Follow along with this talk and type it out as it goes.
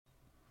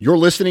You're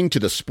listening to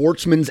the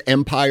Sportsman's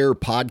Empire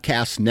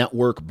Podcast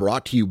Network,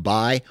 brought to you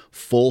by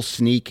Full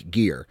Sneak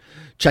Gear.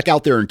 Check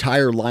out their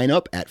entire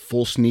lineup at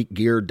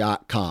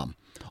fullsneakgear.com.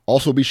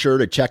 Also be sure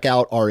to check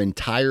out our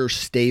entire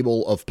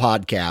stable of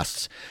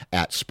podcasts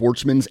at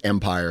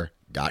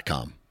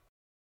sportsmansempire.com.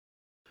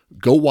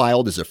 Go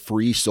Wild is a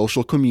free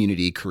social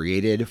community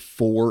created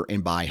for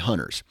and by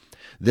hunters.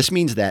 This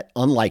means that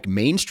unlike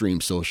mainstream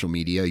social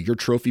media, your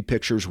trophy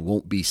pictures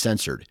won't be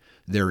censored.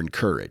 They're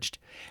encouraged.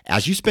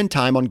 As you spend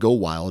time on Go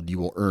Wild, you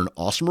will earn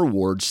awesome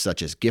rewards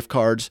such as gift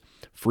cards,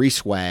 free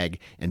swag,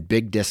 and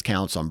big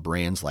discounts on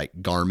brands like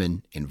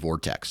Garmin and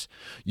Vortex.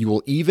 You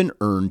will even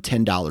earn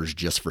 $10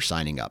 just for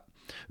signing up.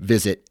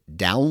 Visit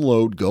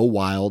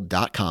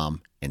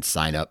downloadgowild.com and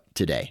sign up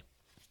today.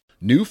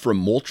 New from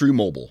Moultrie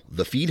Mobile,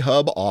 the Feed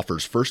Hub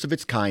offers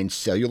first-of-its-kind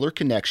cellular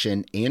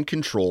connection and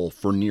control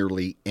for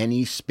nearly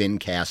any spin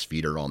cast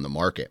feeder on the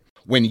market.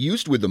 When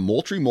used with the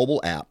Moultrie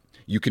Mobile app,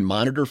 you can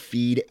monitor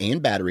feed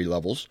and battery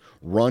levels,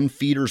 run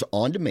feeders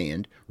on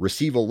demand,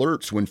 receive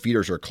alerts when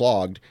feeders are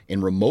clogged,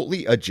 and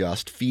remotely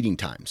adjust feeding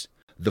times.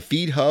 The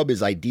Feed Hub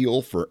is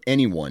ideal for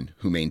anyone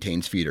who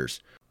maintains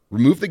feeders.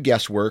 Remove the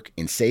guesswork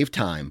and save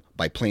time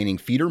by planning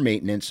feeder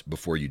maintenance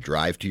before you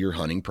drive to your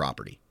hunting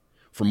property.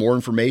 For more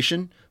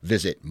information,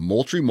 visit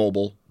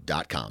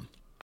moultriemobile.com.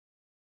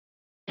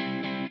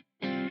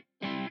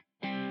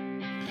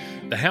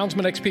 The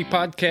Houndsman XP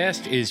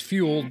podcast is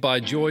fueled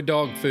by Joy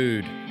Dog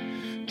Food.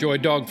 Joy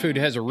Dog Food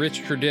has a rich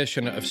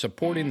tradition of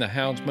supporting the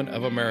Houndsman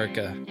of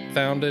America.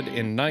 Founded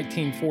in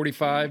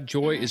 1945,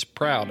 Joy is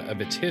proud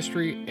of its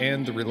history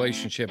and the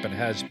relationship it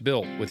has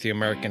built with the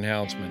American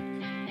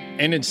Houndsman.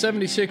 And in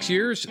 76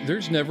 years,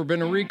 there's never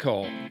been a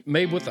recall.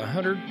 Made with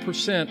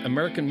 100%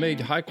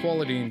 American-made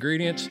high-quality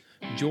ingredients,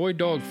 Joy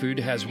Dog Food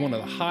has one of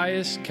the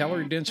highest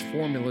calorie-dense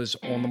formulas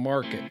on the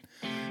market.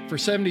 For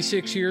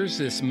 76 years,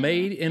 this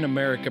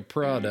made-in-America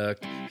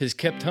product has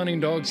kept hunting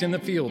dogs in the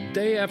field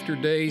day after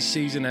day,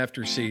 season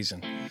after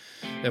season.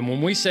 And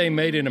when we say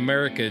made in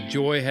America,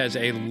 Joy has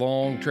a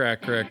long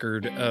track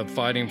record of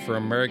fighting for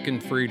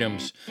American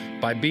freedoms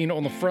by being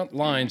on the front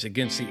lines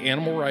against the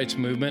animal rights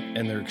movement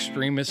and their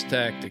extremist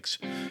tactics.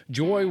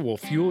 Joy will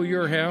fuel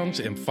your hounds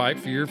and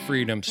fight for your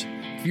freedoms,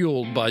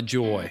 fueled by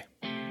Joy.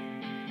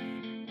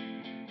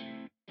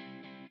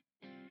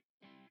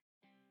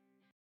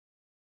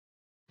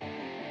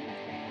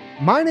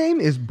 My name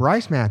is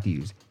Bryce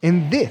Matthews,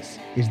 and this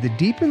is the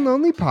Deep and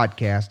Lonely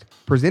podcast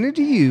presented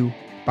to you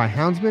by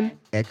Houndsman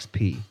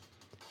XP.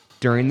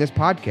 During this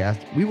podcast,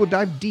 we will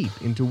dive deep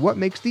into what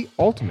makes the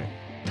ultimate,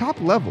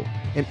 top-level,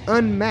 and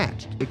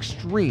unmatched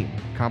extreme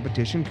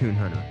competition coon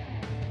hunter.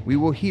 We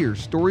will hear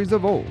stories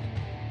of old,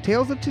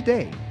 tales of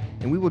today,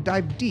 and we will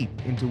dive deep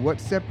into what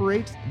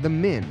separates the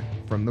men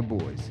from the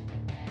boys.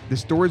 The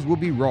stories will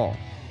be raw,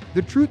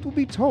 the truth will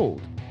be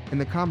told, and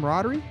the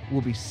camaraderie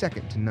will be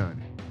second to none.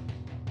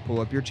 Pull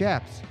up your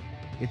chaps.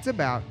 It's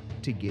about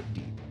to get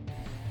deep.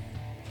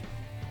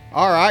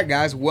 All right,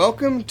 guys.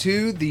 Welcome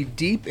to the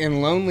Deep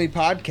and Lonely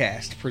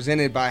podcast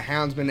presented by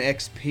Houndsman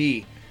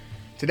XP.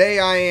 Today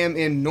I am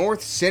in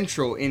north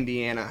central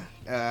Indiana.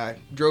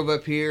 Drove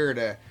up here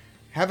to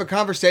have a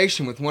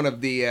conversation with one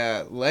of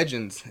the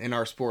legends in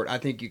our sport, I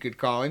think you could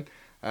call him.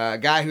 A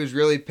guy who's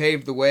really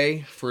paved the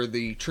way for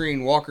the tree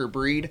and walker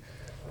breed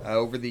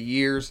over the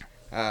years.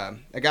 A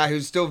guy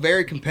who's still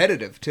very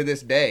competitive to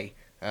this day.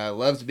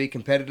 Loves to be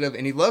competitive,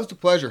 and he loves to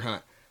pleasure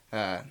hunt.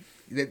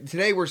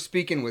 Today we're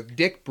speaking with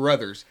Dick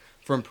Brothers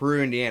from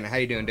Peru, Indiana. How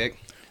you doing, Dick?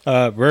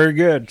 Very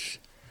good,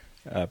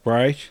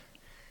 Bryce.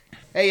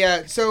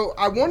 Hey, so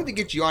I wanted to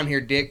get you on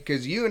here, Dick,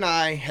 because you and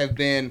I have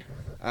been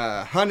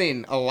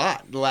hunting a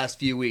lot the last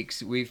few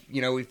weeks. We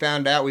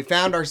found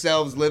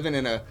ourselves living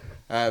in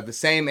the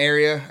same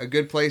area, a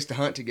good place to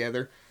hunt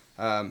together.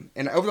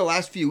 And over the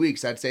last few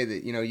weeks, I'd say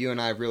that you and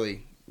I have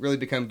really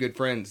become good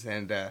friends,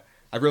 and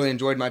I've really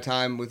enjoyed my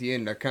time with you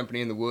and our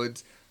company in the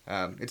woods.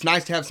 It's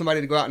nice to have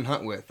somebody to go out and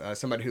hunt with,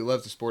 somebody who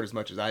loves the sport as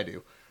much as I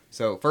do.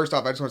 So first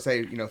off, I just want to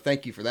say,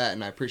 thank you for that,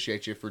 and I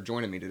appreciate you for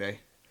joining me today.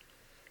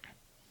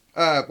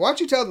 Why don't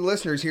you tell the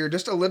listeners here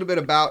just a little bit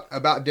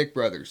about Dick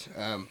Brothers?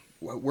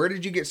 Where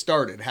did you get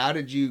started? How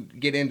did you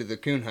get into the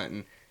coon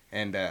hunting?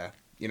 And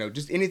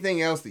just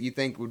anything else that you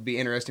think would be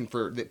interesting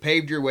that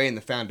paved your way in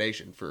the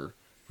foundation for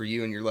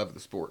you and your love of the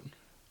sport.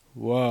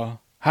 Well,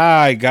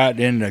 how I got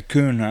into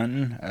coon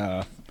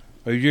hunting.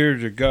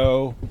 Years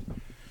ago,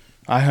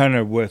 I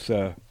hunted with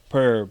a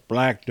pair of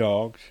black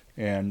dogs,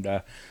 and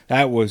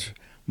that was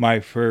my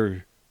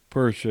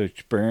first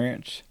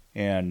experience.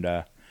 And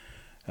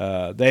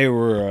they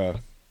were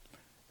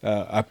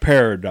a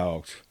pair of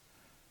dogs.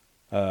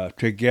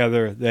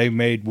 Together, they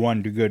made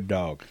one good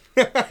dog.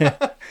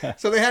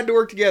 So they had to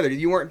work together.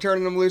 You weren't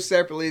turning them loose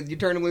separately. You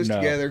turned them loose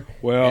together.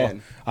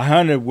 Well, I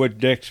hunted with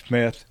Dick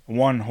Smith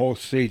one whole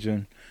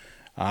season.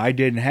 I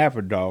didn't have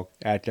a dog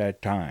at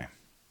that time.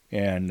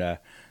 And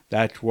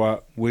that's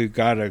what we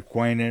got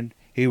acquainted.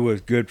 He was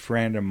a good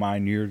friend of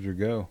mine years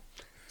ago.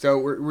 So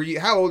were you?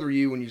 How old were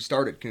you when you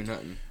started coon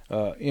hunting?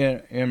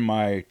 In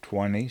my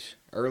 20s.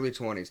 Early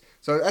 20s.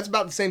 So that's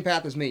about the same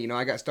path as me.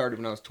 I got started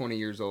when I was 20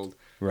 years old.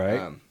 Right.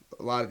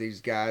 A lot of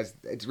these guys,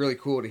 it's really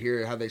cool to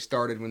hear how they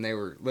started when they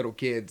were little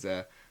kids.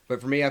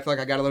 But for me, I feel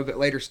like I got a little bit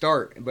later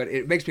start, but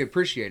it makes me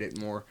appreciate it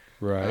more.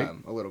 Right.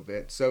 A little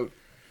bit. So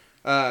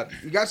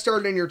you got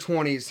started in your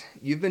 20s.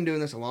 You've been doing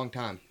this a long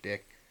time,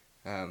 Dick.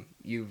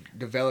 You've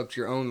developed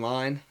your own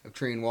line of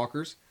treeing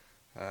walkers.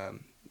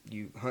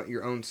 You hunt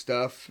your own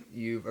stuff.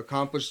 You've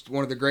accomplished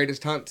one of the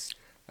greatest hunts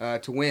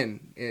to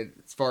win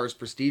as far as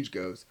prestige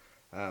goes.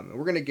 And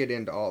we're going to get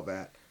into all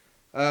that.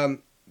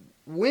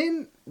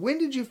 When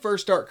did you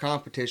first start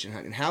competition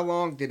hunting? How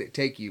long did it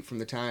take you from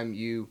the time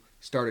you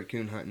started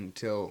coon hunting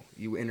until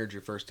you entered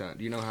your first hunt?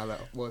 Do you know how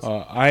that was?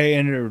 I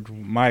entered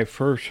my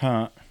first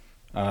hunt.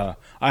 I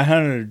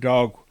hunted a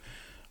dog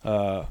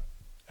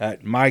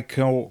at Mike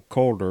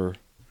Calder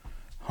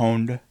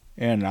honed,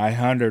 and I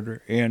hunted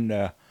her in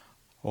the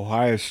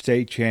Ohio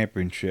State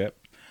Championship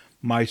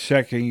my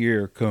second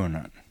year coon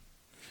hunting,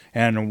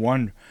 and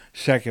won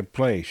second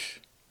place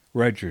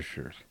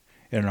registered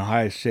in the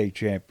Ohio State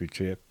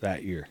Championship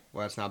that year.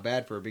 Well, that's not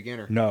bad for a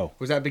beginner. No.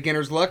 Was that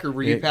beginner's luck, or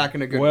were you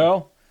packing a good one?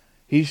 Well,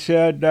 he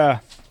said,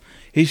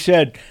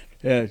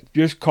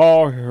 just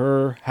call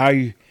her how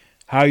you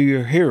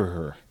hear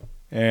her.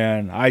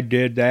 And I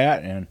did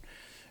that, and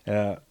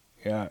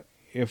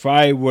if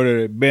I would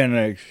have been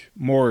a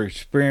more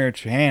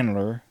experienced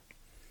handler,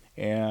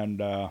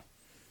 and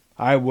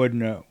I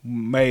wouldn't have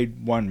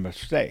made one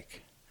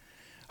mistake.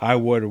 I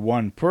would have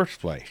won first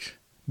place.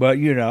 But,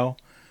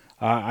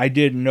 I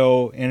didn't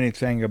know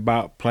anything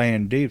about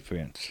playing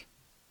defense.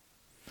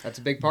 That's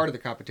a big part of the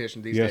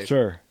competition these days. Yes,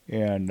 sir.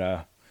 And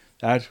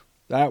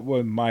that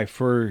was my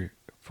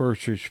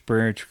first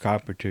experience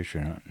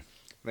competition hunting.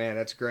 Man,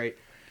 that's great.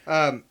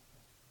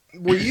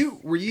 Were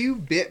you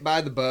bit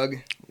by the bug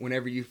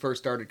whenever you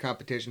first started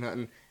competition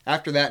hunting?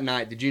 After that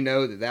night, did you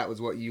know that was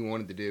what you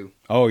wanted to do?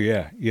 Oh,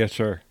 yeah. Yes,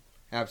 sir.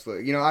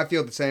 Absolutely. I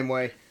feel the same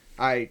way.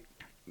 I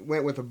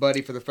went with a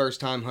buddy for the first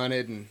time,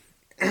 hunted, and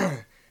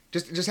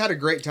just had a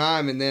great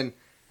time. And then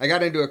I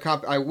got into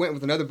I went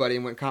with another buddy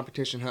and went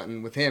competition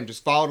hunting with him.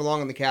 Just followed along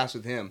on the cast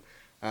with him,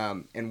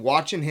 and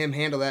watching him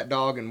handle that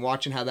dog and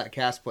watching how that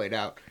cast played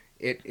out,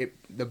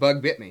 the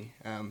bug bit me.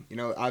 I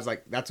was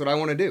like, that's what I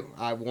want to do.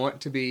 I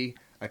want to be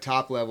a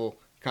top level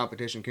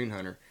competition coon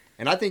hunter,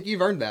 and I think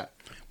you've earned that.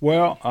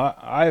 Well,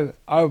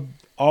 I've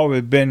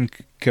always been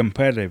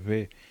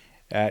competitive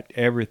at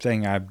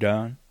everything I've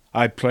done.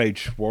 I played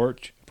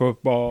sports,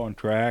 football and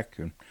track,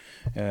 and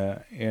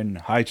in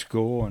high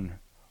school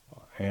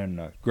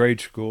and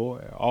grade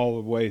school, all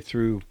the way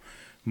through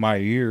my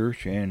years,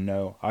 and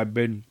I've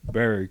been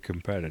very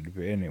competitive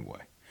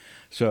anyway.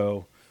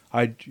 So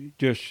I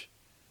just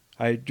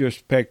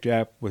picked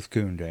up with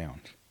coon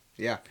downs.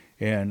 Yeah.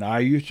 And I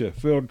used to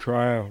field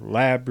trial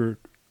labs,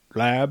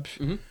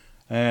 Mm-hmm.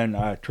 and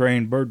I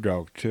trained bird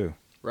dogs too.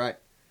 Right.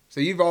 So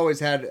you've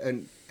always had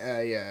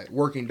a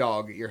working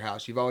dog at your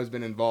house. You've always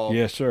been involved.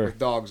 Yes, sir. With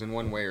dogs in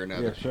one way or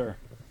another. Yes, sir.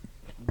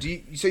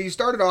 So you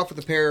started off with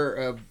a pair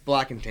of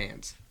black and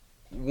tans.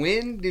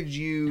 When did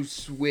you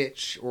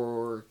switch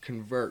or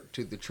convert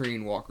to the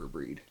treeing walker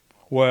breed?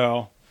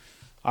 Well,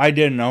 I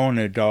didn't own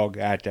a dog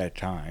at that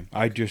time.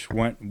 I just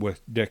went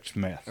with Dick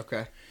Smith.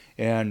 Okay.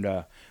 And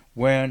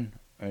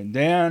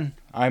then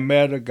I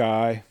met a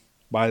guy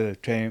by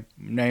the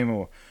name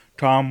of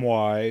Tom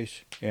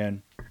Wise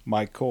and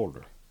Mike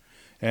Calder,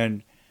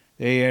 and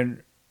they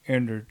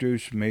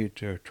introduced me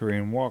to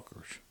treeing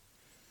walkers.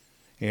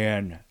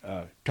 And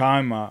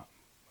Tom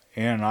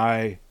and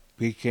I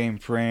became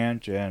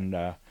friends,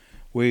 and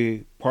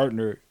we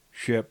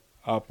partnership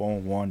up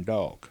on one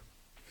dog.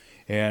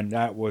 And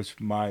that was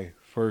my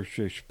first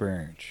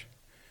experience,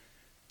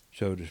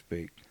 so to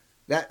speak.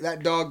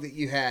 That dog that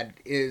you had,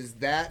 is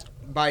that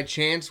by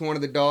chance one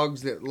of the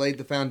dogs that laid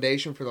the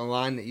foundation for the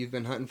line that you've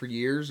been hunting for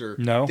years? Or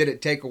No. Did it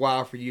take a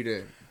while for you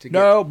to get...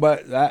 No,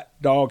 but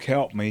that dog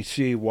helped me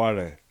see what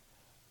a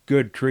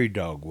good tree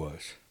dog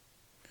was.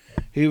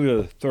 He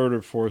was a third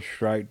or fourth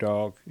strike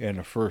dog and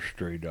a first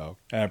tree dog,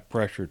 and a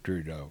pressure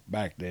tree dog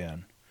back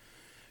then.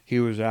 He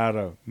was out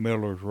of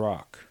Miller's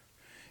Rock.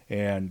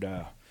 And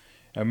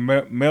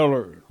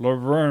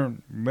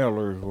Laverne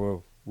Miller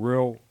was a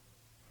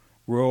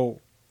real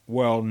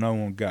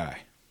well-known guy,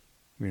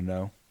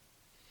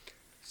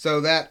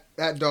 So that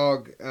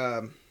dog,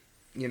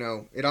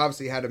 it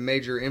obviously had a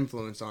major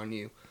influence on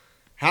you.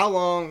 How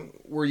long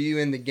were you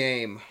in the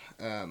game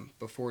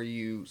before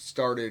you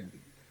started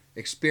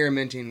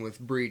experimenting with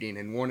breeding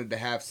and wanted to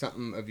have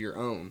something of your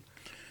own?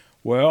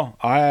 Well,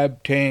 I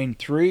obtained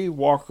 3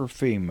 walker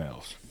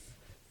females.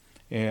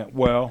 And,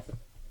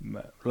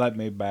 let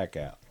me back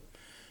out.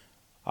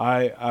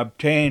 I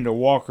obtained a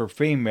walker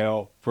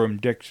female from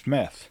Dick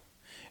Smith,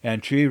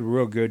 and she's a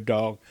real good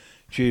dog.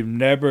 She's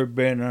never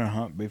been on a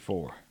hunt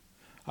before.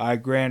 I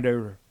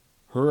granted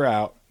her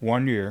out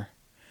 1 year,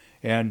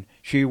 and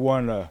she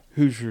won a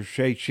Hoosier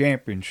State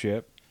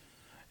Championship,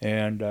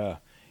 and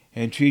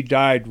she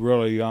died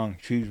really young.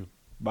 She's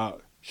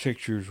about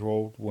 6 years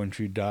old when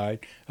she died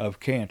of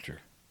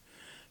cancer.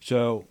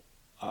 So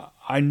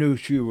I knew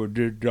she was a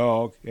good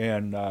dog,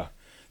 and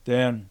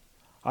then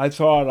I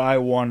thought I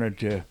wanted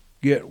to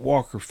get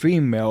Walker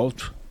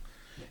females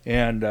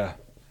and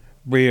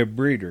be a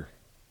breeder,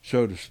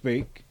 so to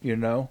speak,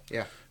 Yeah.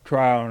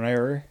 trial and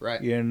error,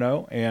 Right. and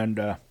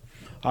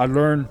I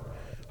learned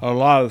a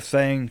lot of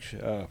things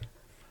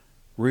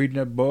reading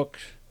the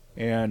books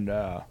and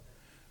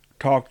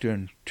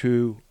talking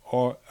to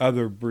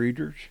other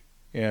breeders,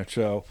 and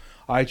so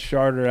I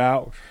started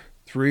out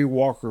 3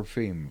 Walker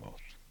females.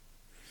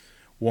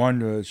 One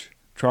was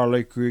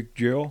Charlie Creek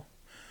Jill,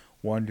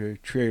 one was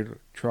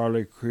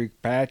Charlie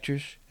Creek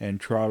Patches, and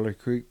Charlie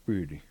Creek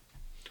Beauty.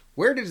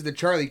 Where does the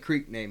Charlie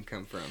Creek name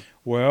come from?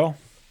 Well,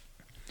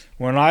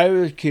 when I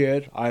was a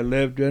kid, I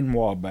lived in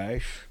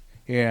Wabash,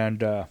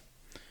 and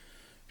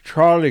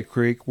Charlie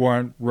Creek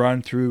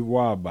run through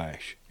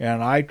Wabash,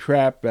 and I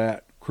trapped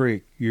that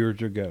creek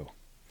years ago.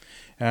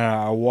 And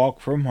I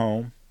walked from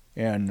home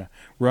and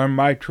run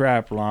my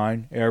trap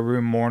line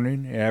every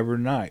morning, every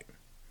night,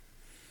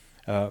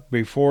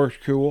 before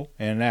school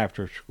and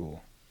after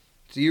school.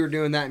 So you were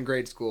doing that in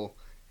grade school,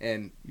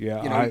 and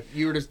Yeah,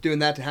 you were just doing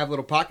that to have a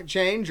little pocket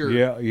change, or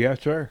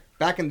yes, sir.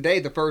 back in the day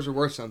the furs were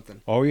worth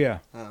something. Oh yeah,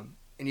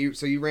 And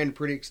you ran a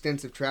pretty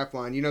extensive trap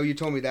line. You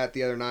told me that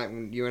the other night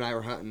when you and I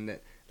were hunting,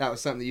 that was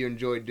something that you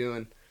enjoyed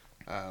doing.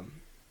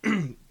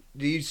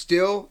 Do you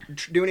still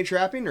do any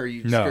trapping, or are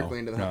you strictly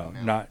into the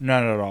hunting now?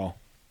 none at all,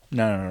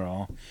 none at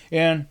all.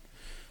 And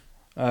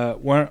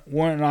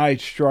when I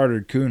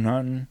started coon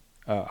hunting,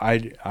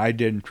 I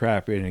didn't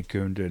trap any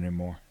coons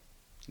anymore.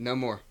 No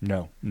more.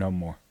 No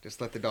more. Just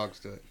let the dogs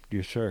do it.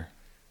 Yes, sir.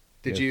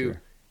 Did Yes, you,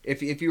 sir.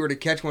 if you were to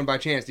catch one by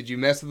chance, did you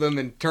mess with them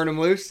and turn them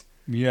loose?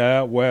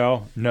 Yeah,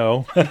 well,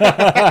 no. And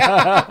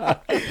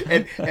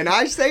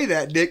I say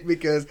that, Dick,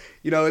 because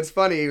it's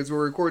funny. As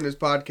we're recording this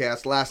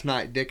podcast last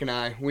night, Dick and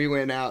I, we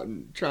went out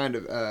and trying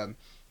to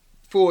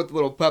fool with the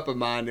little pup of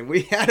mine, and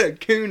we had a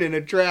coon in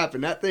a trap,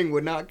 and that thing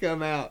would not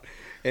come out.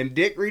 And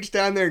Dick reached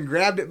down there and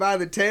grabbed it by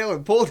the tail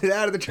and pulled it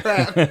out of the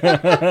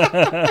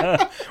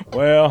trap.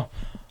 Well,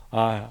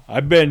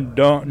 I've been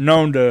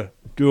known to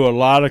do a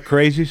lot of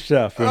crazy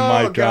stuff in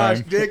my time. Oh gosh,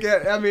 Dick!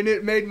 I mean,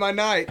 it made my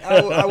night.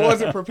 I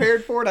wasn't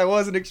prepared for it. I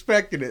wasn't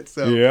expecting it.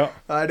 So Yeah.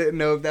 I didn't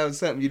know if that was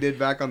something you did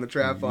back on the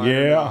trap line. Or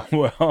Yeah,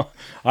 not. well,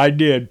 I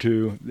did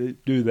too.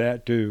 Do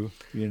that too,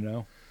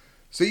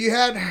 So you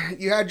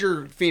had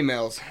your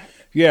females.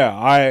 Yeah,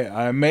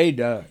 I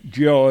made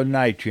Jill a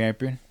night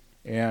champion,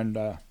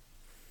 and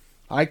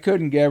I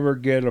couldn't ever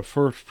get a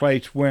first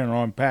place win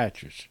on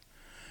Patches.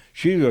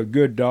 She's a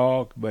good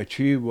dog, but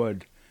she was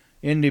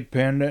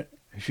independent.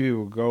 She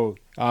would go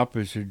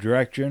opposite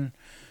direction.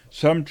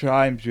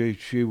 Sometimes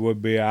she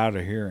would be out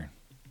of hearing.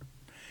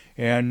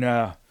 And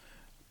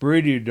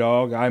Breedy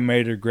dog, I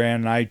made her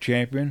grand night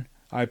champion.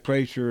 I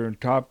placed her in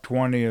top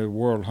 20 of the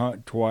world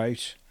hunt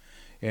twice,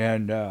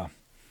 and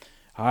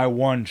I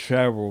won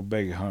several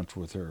big hunts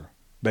with her.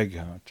 Big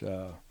hunts.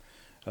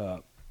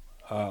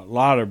 A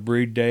lot of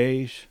breed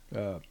days,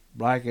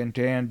 black and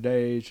tan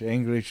days,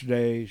 English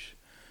days,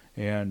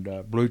 and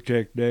blue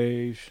tick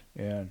days,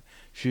 and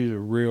she's a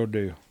real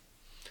deal.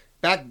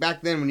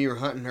 Back then when you were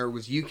hunting her,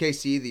 was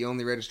UKC the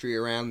only registry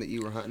around that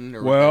you were hunting,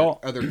 or Well,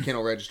 were there other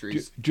kennel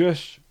registries?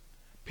 Just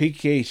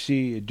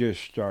PKC had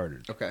just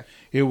started. Okay,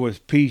 It was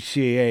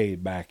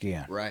PCA back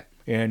in. right.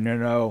 And,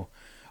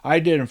 I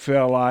didn't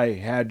feel I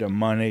had the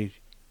money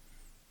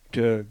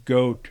to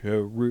go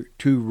to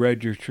two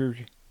registers,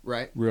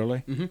 Right.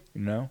 really,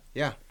 Mhm.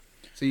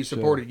 So you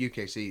supported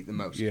UKC the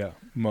most. Yeah,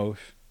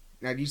 most.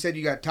 Now you said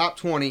you got top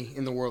 20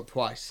 in the world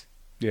twice.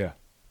 Yeah.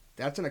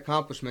 That's an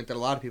accomplishment that a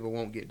lot of people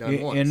won't get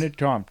done once. In the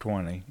top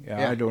 20.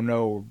 Yeah. I don't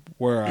know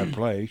where I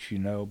place,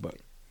 but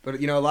But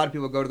a lot of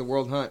people go to the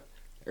World Hunt,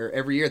 or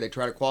every year they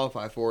try to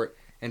qualify for it,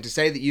 and to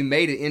say that you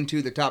made it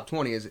into the top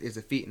 20 is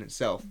a feat in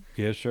itself.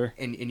 yes, sir.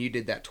 And you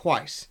did that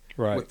twice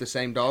Right. with the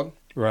same dog.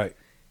 Right.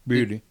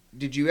 Beauty.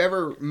 Did you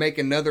ever make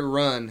another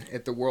run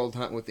at the World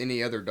Hunt with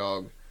any other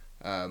dog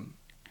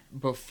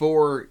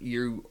before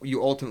you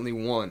ultimately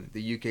won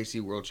the UKC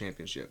World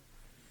Championship?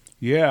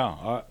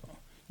 Yeah.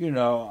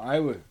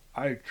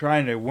 I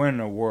trying to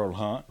win a world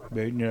hunt,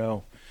 but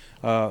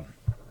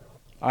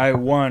I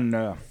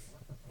won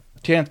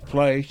 10th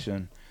place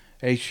in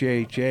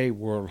HHA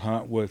World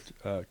Hunt with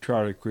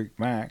Charlie Creek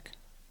Mac,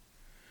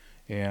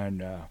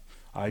 and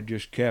I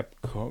just kept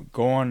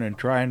going and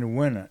trying to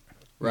win it.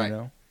 Right.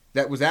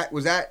 That was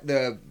that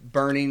the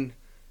burning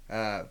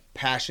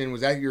passion?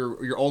 Was that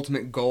your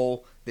ultimate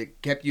goal that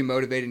kept you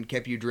motivated and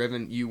kept you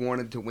driven? You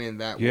wanted to win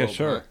that Yes, World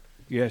sir. Hunt?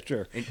 Yes,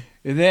 sir.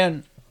 And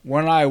then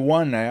when I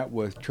won that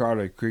with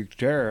Charlie Creek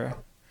Terra,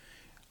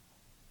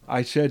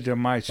 I said to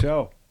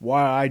myself,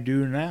 "What I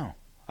do now?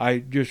 I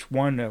just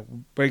won the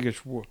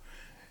biggest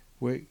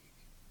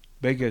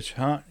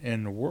hunt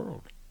in the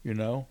world." And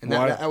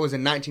that was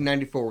in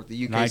 1994 with the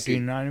UKC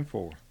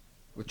 1994.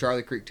 with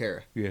Charlie Creek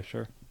Terra. Yes,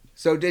 sir.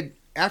 So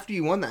after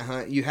you won that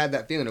hunt, you had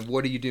that feeling of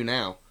what do you do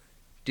now?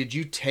 Did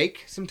you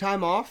take some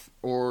time off,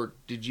 or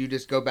did you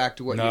just go back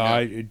to what you know?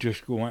 I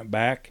just went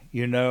back.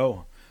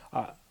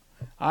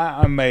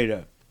 I made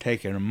a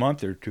taking a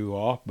month or two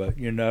off, but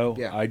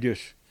Yeah.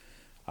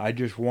 I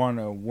just want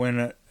to win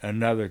it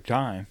another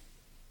time.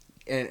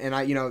 And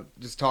I,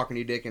 just talking to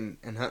you, Dick, and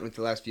hunting with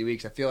the last few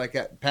weeks, I feel like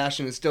that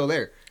passion is still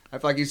there. I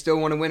feel like you still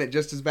want to win it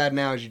just as bad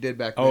now as you did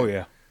back then. Oh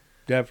yeah,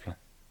 definitely.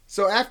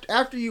 So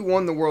after you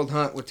won the world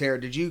hunt with Tara,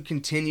 did you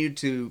continue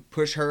to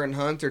push her in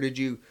hunts, or did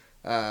you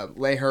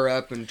lay her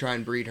up and try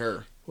and breed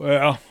her?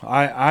 Well,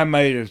 I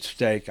made a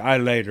mistake. I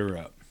laid her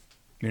up,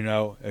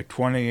 at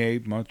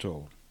 28 months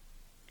old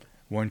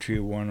when she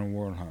won a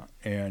world hunt.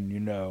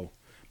 And,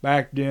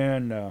 back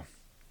then,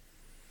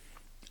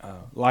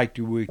 like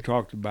we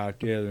talked about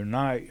the other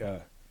night,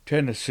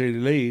 Tennessee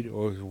Lead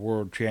was a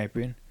world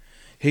champion.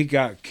 He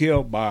got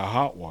killed by a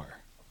hot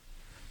wire.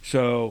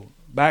 So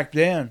back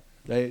then,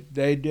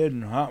 they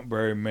didn't hunt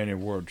very many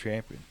world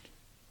champions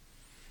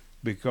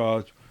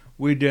because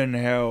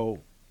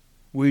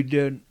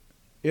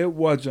it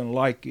wasn't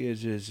like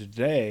it is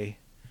today.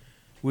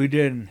 We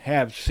didn't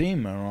have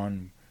semen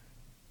on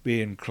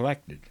being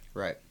collected.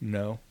 Right.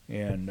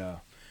 And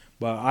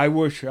but I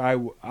wish I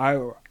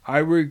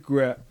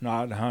regret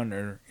not hunting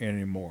her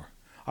anymore.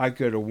 I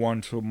could have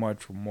won so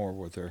much more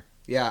with her.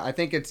 Yeah, I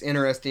think it's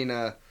interesting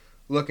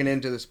looking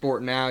into the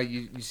sport now.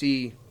 You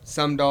see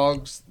some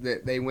dogs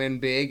that they win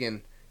big,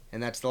 and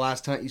that's the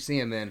last hunt you see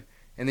them in.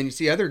 And then you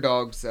see other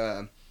dogs,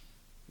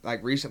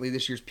 like recently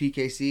this year's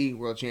PKC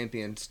world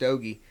champion,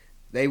 Stogie.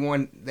 They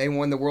won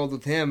the world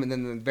with him, and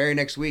then the very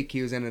next week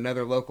he was in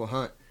another local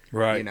hunt.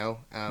 Right.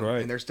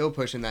 And they're still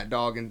pushing that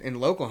dog in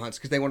local hunts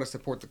because they want to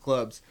support the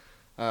clubs.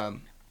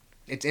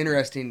 It's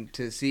interesting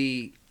to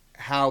see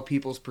how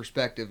people's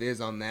perspective is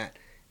on that,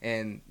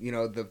 and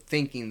the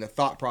thinking, the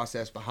thought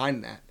process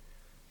behind that.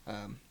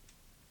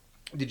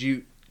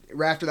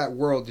 After that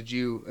world, did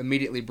you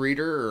immediately breed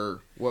her,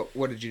 or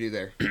what did you do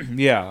there?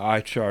 Yeah,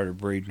 I started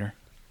breeding her,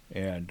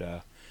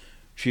 and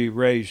she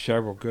raised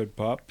several good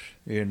pups.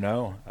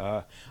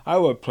 I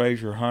would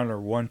pleasure hunt her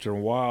once in a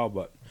while,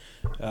 but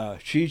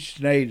she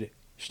stayed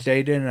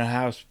in the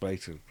house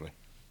basically.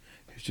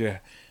 She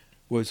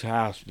was a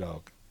house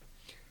dog.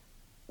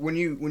 When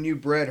you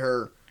bred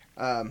her,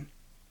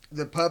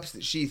 the pups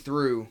that she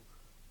threw,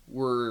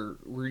 were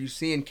you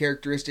seeing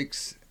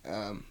characteristics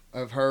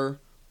of her,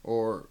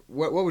 or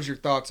what was your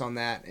thoughts on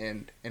that,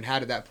 and how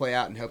did that play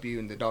out and help you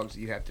and the dogs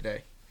that you have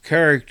today?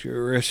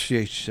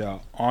 Characteristics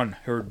on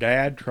her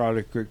dad,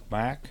 Charlie Creek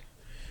Mac,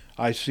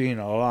 I seen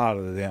a lot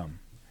of them,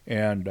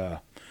 and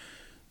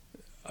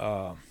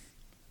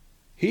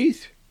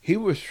he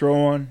was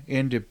throwing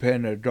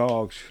independent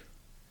dogs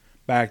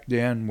back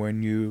then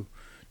when you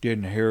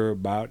didn't hear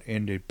about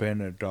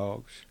independent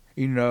dogs.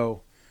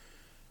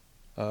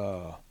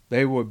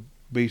 They would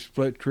be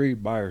split tree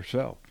by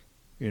herself,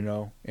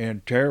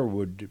 and Tara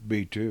would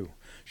be too.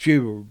 She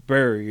was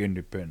very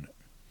independent.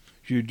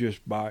 She'd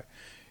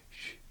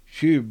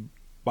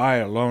buy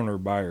a loner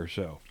by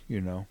herself,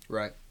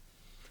 Right.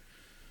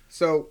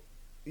 So,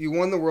 you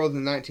won the world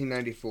in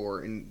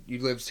 1994, and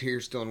you lived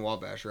here still in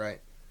Wabash, right?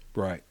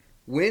 Right.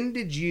 When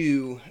did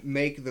you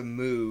make the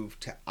move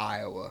to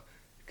Iowa?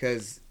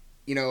 Because,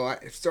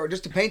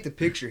 just to paint the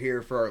picture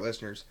here for our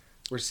listeners,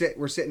 we're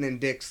sitting in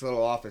Dick's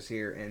little office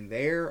here, and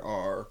there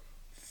are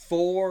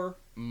 4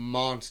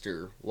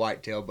 monster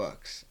whitetail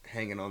bucks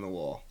hanging on the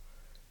wall.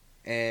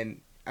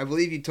 And I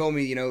believe you told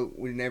me,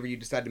 whenever you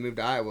decided to move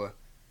to Iowa,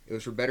 it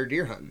was for better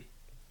deer hunting.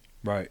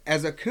 Right.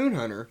 As a coon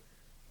hunter,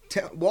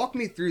 walk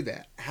me through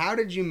that. How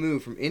did you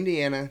move from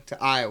Indiana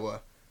to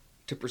Iowa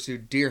to pursue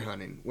deer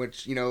hunting?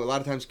 Which, a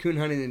lot of times coon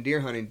hunting and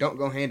deer hunting don't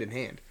go hand in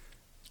hand.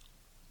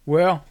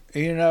 Well,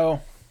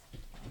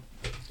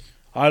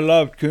 I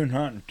loved coon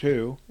hunting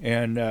too,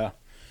 and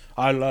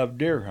I love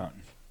deer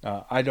hunting.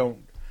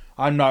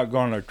 I'm not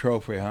going to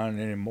trophy hunt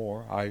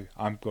anymore.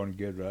 I'm going to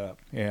give it up.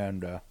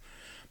 And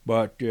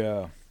but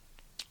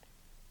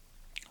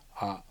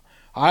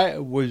I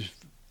was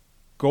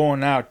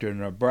going out to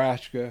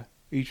Nebraska,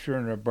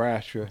 eastern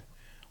Nebraska,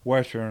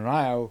 western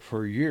Iowa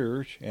for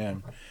years,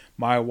 and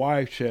my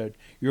wife said,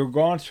 "You're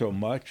gone so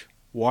much.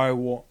 Why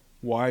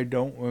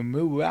don't we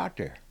move out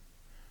there?"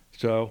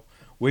 So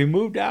we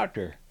moved out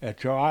there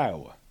to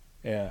Iowa,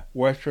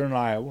 western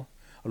Iowa,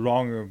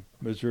 along the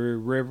Missouri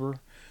River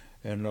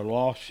and the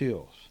Lost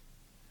Hills.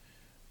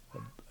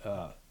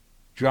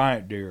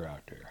 Giant deer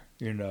out there,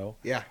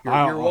 Yeah,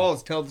 your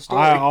walls tell the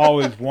story. I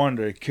always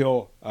wanted to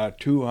kill a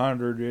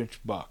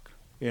 200-inch buck.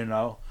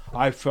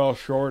 I fell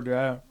short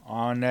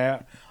on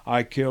that.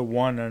 I killed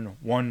one in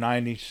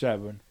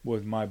 197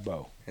 with my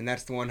bow. And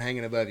that's the one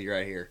hanging above you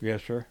right here.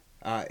 Yes, sir.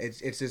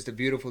 It's just a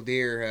beautiful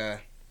deer.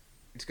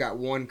 It's got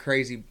one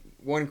crazy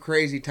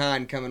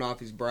tine coming off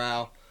his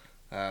brow.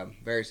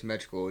 Very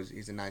symmetrical.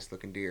 He's a nice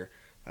looking deer.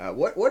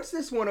 What's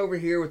this one over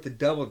here with the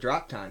double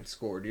drop tine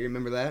score? Do you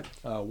remember that?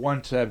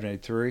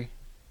 173.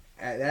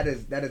 That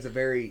is a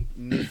very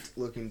neat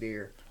looking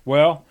deer.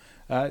 Well,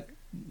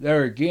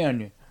 there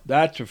again,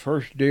 that's the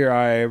first deer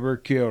I ever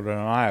killed in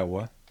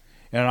Iowa,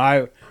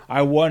 and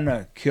I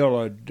wouldn't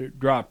kill a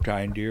drop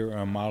tine deer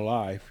in my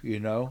life,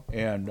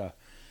 and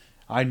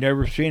I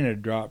never seen a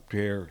drop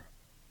deer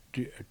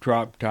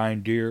drop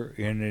tine deer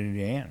in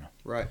Indiana.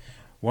 Right.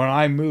 When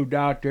I moved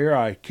out there,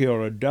 I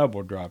killed a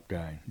double drop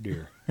tine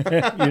deer.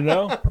 You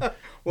know?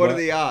 What are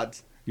the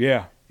odds?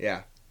 Yeah.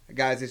 Yeah,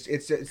 guys,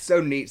 it's so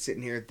neat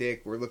sitting here at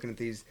Dick. We're looking at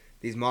these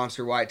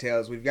monster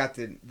whitetails. We've got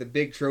the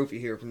big trophy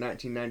here from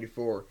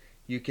 1994,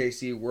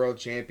 UKC World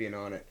Champion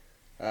on it.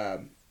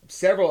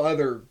 Several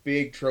other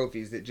big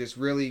trophies that just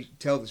really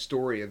tell the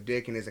story of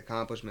Dick and his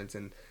accomplishments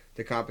and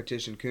the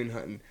competition coon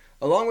hunting,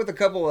 along with a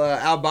couple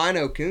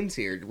albino coons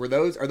here.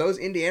 Are those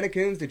Indiana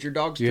coons that your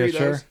dogs treat? Yes,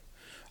 sir.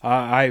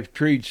 I've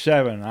treated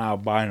 7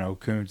 albino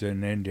coons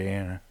in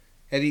Indiana.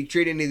 Have you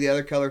treated any of the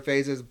other color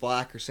phases,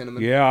 black or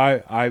cinnamon?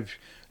 Yeah, I've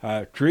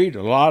treated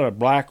a lot of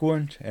black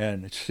ones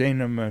and seen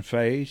them in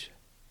phase.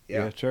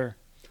 Yeah. Yes, sir.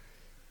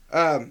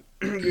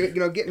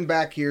 Getting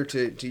back here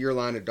to your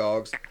line of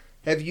dogs,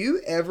 have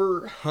you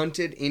ever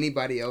hunted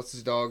anybody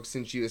else's dogs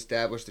since you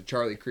established the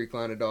Charlie Creek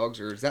line of dogs,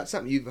 or is that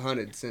something you've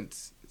hunted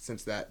since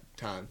that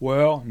time?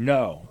 Well,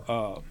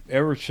 no.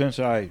 Ever since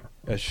I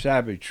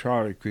established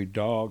Charlie Creek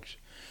dogs,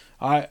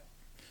 I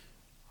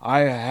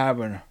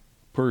haven't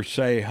per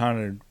se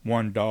hunted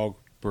one dog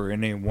for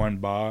any one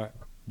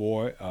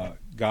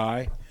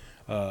guy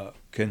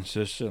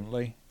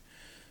consistently.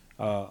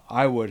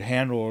 I would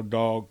handle a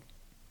dog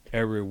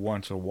every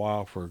once in a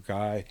while for a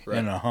guy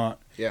in a hunt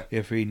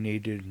if he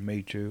needed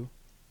me to.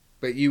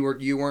 But you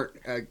weren't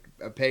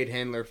a paid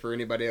handler for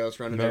anybody else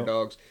running their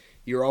dogs.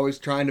 You were always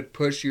trying to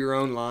push your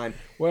own line.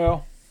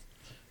 Well,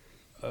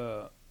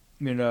 I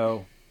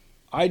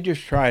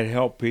just try to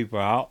help people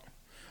out.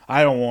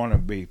 I don't want to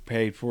be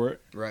paid for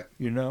it. Right.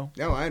 No,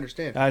 I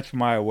understand. That's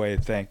my way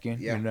of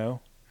thinking,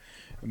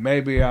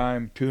 Maybe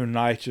I'm too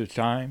nice at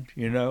times,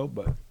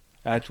 but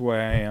that's the way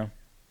I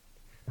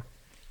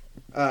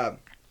am.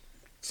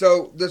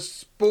 So the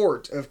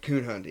sport of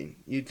coon hunting,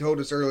 you told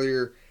us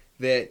earlier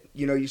that,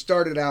 you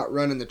started out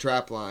running the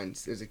trap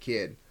lines as a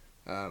kid.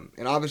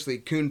 And obviously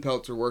coon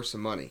pelts are worth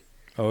some money.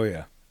 Oh,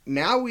 yeah.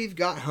 Now we've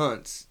got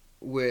hunts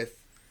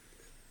with,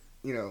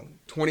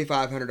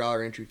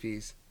 $2,500 entry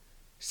fees.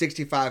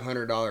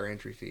 $6,500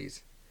 entry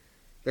fees.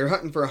 They're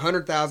hunting for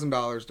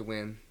 $100,000 to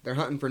win. They're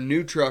hunting for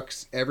new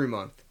trucks every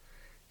month.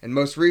 And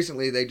most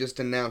recently, they just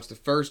announced the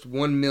first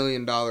 $1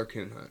 million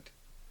coon hunt.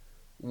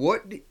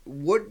 What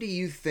do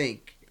you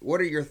think? What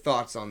are your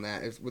thoughts on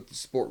that with the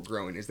sport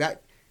growing? Is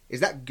that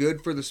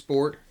good for the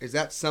sport? Is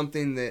that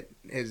something that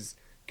is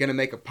going to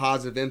make a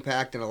positive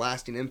impact and a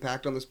lasting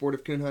impact on the sport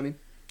of coon hunting?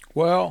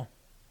 Well,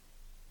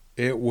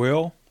 it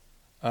will.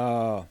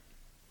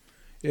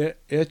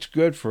 It's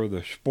good for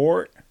the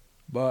sport,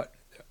 but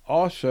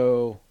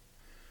also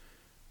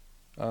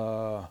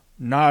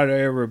not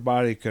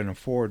everybody can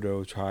afford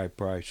those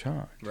high-price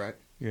hunts. Right.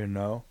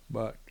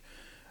 But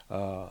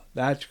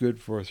that's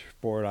good for the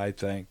sport, I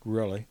think,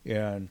 really.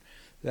 And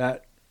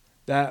that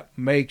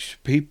makes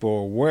people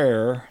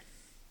aware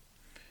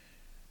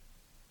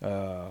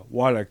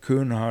what a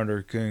coon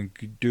hunter can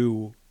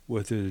do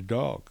with his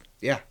dog.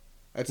 Yeah.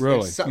 That's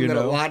really, something that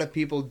a lot of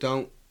people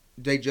don't.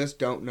 They just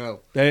don't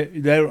know. They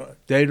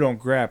don't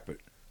grab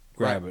it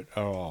at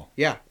all.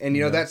 Yeah, and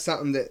that's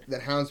something that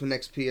Houndsman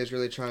XP is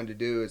really trying to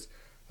do is,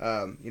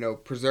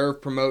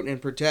 preserve, promote,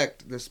 and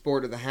protect the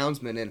sport of the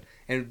houndsman.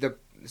 And the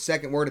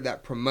second word of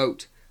that,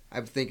 promote, I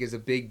think is a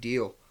big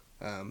deal.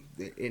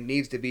 It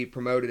needs to be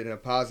promoted in a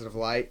positive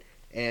light.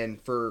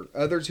 And for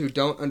others who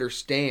don't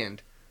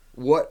understand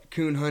what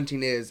coon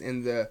hunting is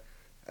and the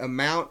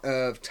amount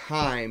of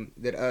time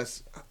that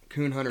us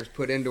coon hunters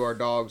put into our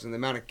dogs and the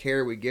amount of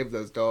care we give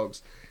those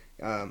dogs,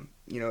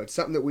 it's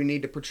something that we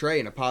need to portray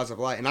in a positive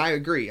light. And I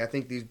agree. I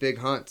think these big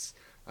hunts,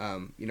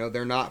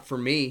 they're not for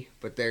me,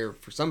 but they're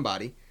for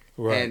somebody.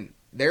 Right. And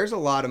there's a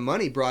lot of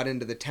money brought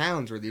into the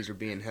towns where these are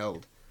being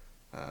held.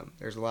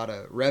 There's a lot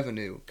of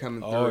revenue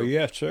coming through. Oh,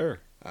 yes, sir.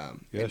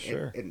 Yes,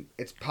 sir. And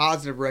it's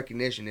positive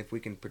recognition if we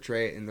can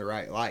portray it in the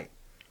right light.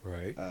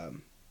 Right.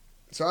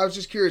 So I was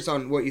just curious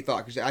on what you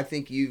thought, because I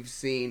think you've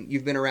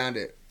been around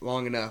it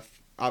long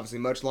enough, obviously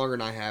much longer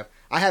than I have.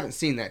 I haven't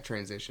seen that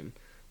transition,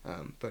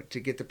 but to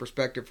get the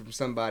perspective from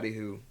somebody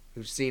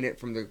who's seen it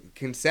from the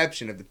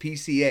conception of the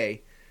PCA,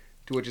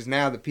 to which is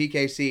now the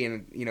PKC,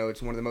 and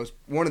it's one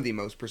of the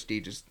most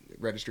prestigious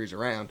registries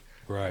around.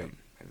 Right.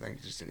 I think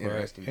it's just an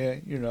interesting.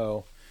 And,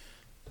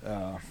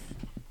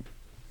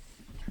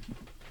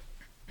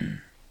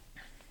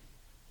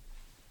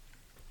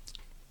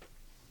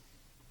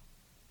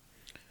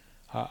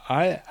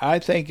 I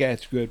think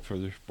that's good for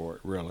the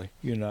sport, really.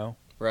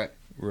 Right.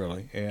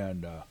 Really,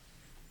 and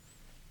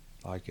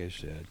like I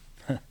said.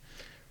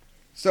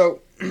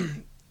 So,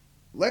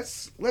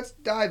 let's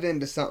dive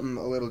into something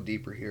a little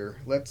deeper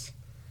here. Let's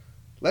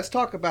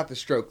talk about the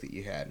stroke that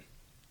you had.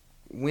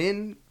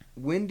 When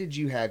did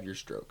you have your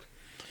stroke?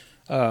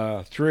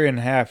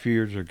 3.5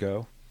 years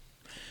ago.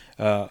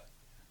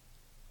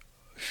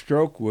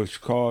 Stroke was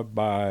caused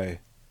by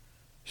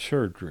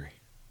surgery,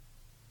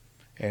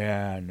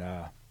 and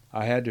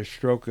I had the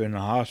stroke in the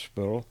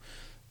hospital.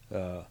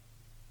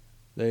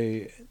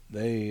 They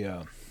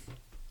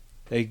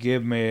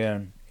give me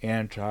an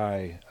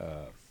anti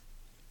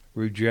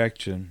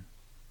rejection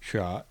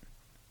shot,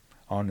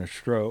 on the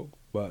stroke,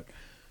 but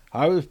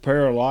I was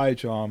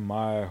paralyzed on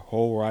my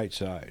whole right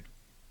side.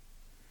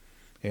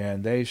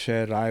 And they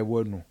said I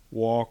wouldn't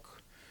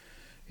walk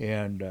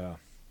and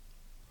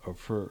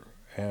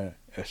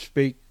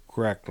speak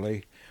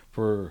correctly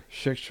for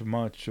 6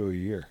 months to a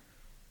year.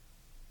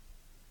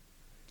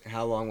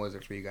 How long was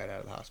it for you got out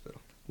of the hospital?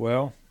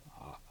 Well,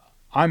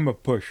 I'm a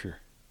pusher,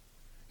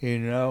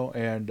 and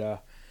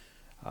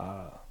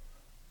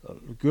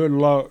good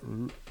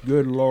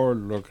Lord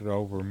looked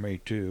over me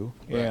too,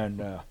 Right.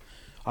 and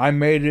I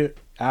made it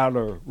out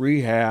of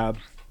rehab,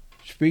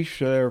 speech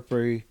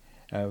therapy,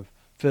 and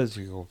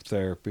physical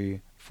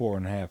therapy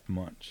 4.5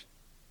 months.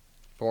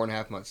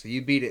 4.5 months. So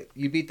you beat it.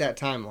 You beat that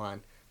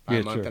timeline by a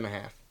Yes, month sir. and a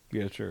half.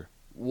 Yes, sir.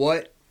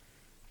 What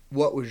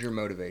was your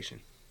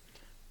motivation?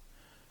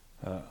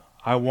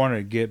 I wanted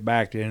to get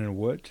back in the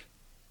woods.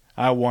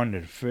 I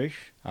wanted to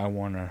fish. I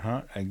wanted to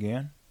hunt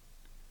again.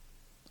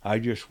 I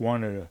just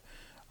wanted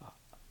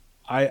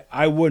to.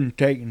 I wouldn't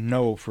take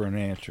no for an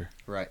answer.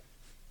 Right.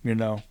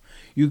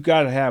 You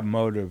got to have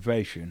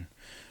motivation.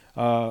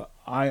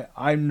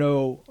 I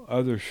know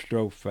other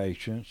stroke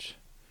patients.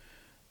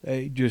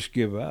 They just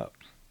give up,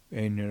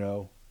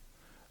 and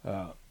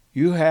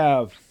you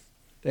have.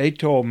 They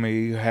told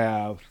me you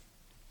have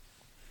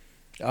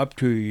up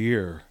to a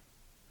year.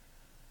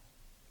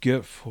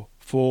 Get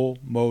full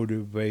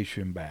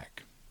motivation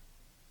back.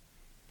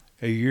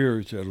 A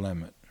year is the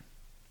limit.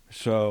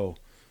 So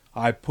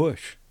I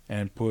push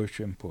and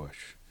push and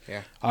push.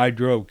 Yeah. I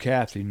drove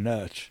Kathy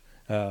nuts.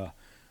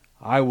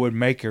 I would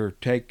make her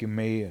take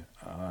me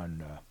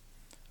on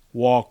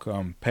walk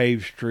on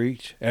paved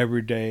streets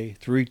every day,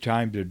 3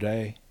 times a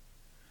day,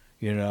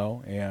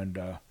 and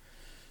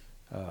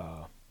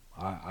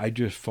I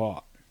just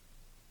fought.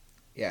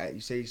 Yeah.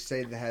 You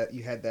say that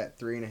you had that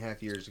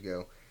 3.5 years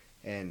ago,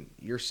 and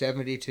you're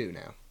 72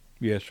 now.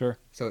 Yes, sir.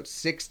 So it's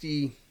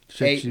 68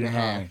 and a 69,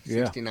 half,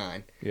 yeah.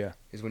 69 Yeah.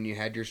 is when you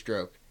had your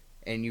stroke,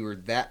 and you were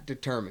that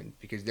determined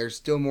because there's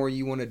still more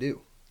you want to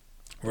do.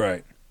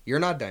 Right. You're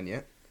not done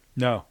yet.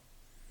 No.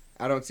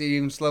 I don't see you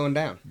even slowing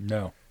down.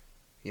 No.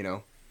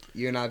 You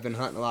and I have been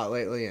hunting a lot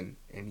lately, and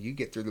you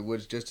get through the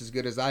woods just as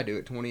good as I do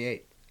at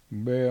 28.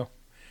 Well,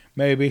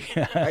 maybe.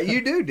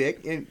 You do,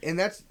 Dick, and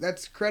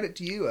that's credit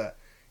to you.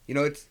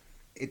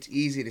 It's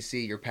easy to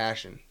see your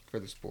passion for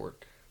the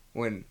sport.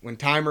 When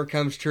timer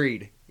comes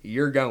treed,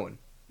 you're going,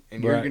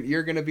 and Right.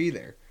 you're gonna be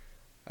there.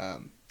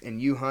 And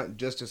you hunt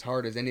just as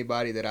hard as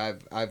anybody that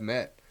I've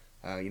met.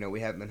 We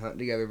haven't been hunting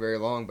together very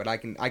long, but I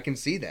can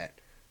see that.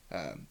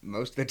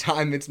 Most of the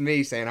time, it's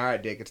me saying, "All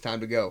right, Dick, it's time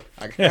to go.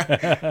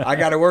 I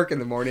got to work in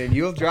the morning." And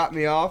you'll drop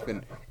me off,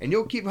 and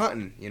you'll keep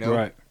hunting,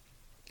 Right.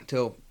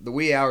 till the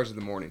wee hours of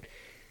the morning.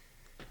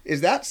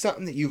 Is that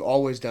something that you've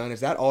always done?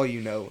 Is that all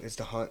you know? Is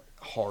to hunt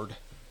hard?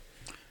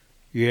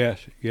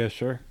 Yes,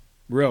 sir.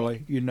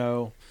 Really,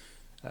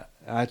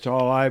 that's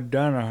all I've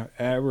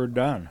ever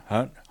done.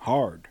 Hunt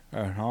hard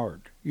and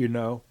hard.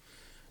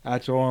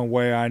 That's the only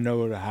way I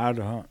know how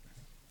to hunt.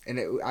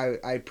 And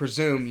I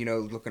presume,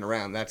 looking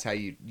around, that's how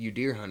you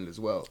deer hunted as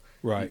well.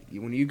 Right.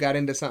 When you got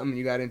into something,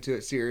 you got into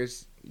it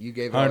serious. You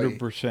gave it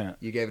 100%.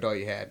 you gave it all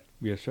you had.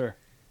 Yes, sir.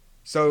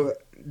 So,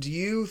 do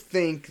you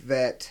think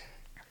that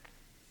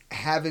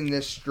having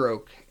this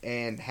stroke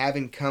and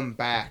having come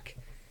back,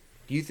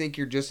 do you think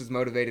you're just as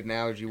motivated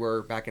now as you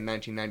were back in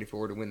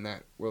 1994 to win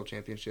that world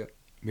championship?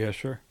 Yes,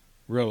 sir.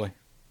 Really.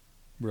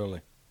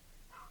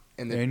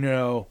 And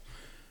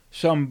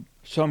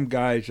some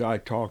guys I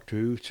talked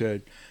to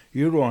said,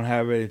 "You don't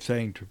have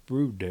anything to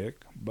prove,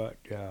 Dick," but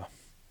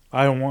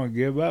I don't want to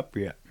give up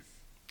yet.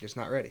 just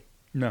not ready.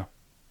 No,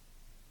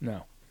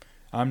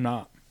 I'm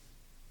not.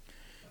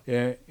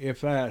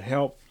 If that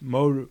helps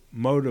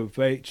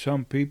motivate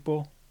some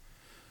people,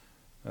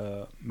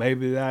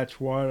 maybe that's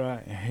what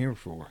I'm here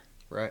for.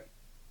 Right.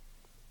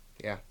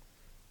 Yeah.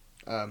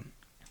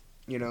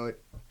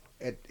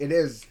 It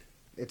is.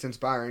 It's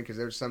inspiring because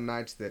there's some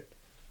nights that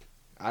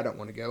I don't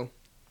want to go.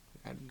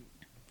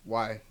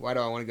 Why do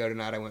I want to go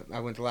tonight? I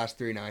went the last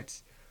 3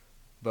 nights,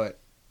 but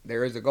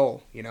there is a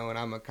goal, and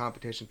I'm a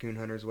competition coon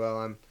hunter as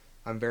well.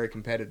 I'm very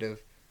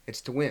competitive.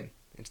 It's to win.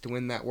 It's to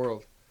win that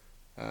world.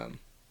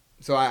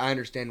 So I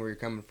understand where you're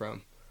coming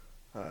from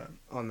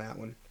on that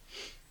one.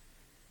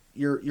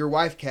 Your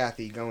wife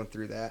Kathy going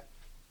through that.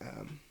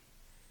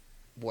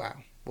 Wow,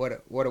 what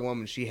a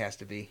woman she has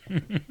to be.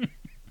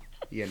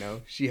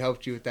 She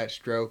helped you with that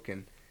stroke,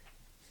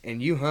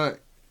 and you hunt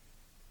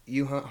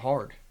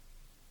hard.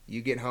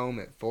 You get home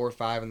at 4 or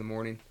 5 in the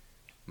morning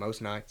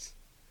most nights.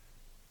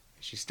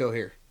 She's still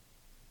here.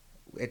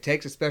 It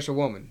takes a special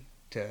woman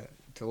to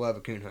love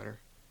a coon hunter.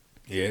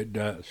 Yeah, it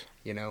does.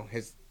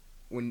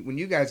 When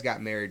you guys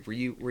got married, were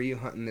you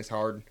hunting this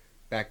hard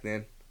back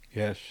then?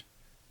 Yes,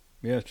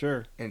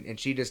 sir. And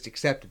she just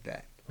accepted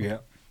that.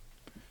 Yeah.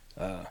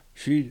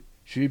 She's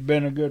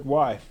been a good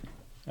wife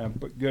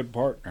and a good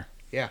partner.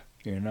 Yeah.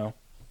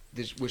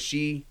 Was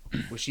she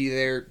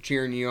there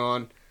cheering you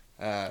on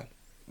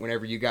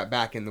whenever you got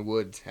back in the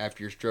woods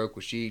after your stroke?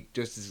 Was she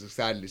just as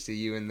excited to see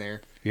you in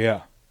there?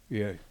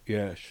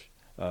 Yes.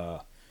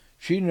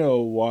 She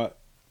know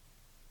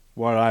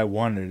what I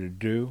wanted to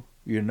do,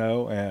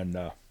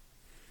 and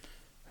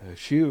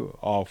she was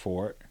all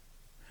for it.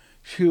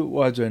 She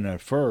wasn't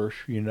at first,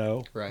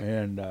 Right.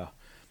 and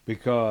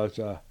because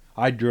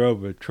I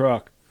drove a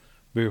truck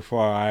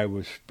before I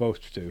was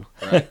supposed to.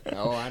 Right.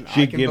 Oh, I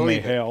She'd can give me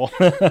believe it. hell.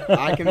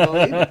 I can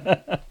believe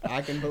it.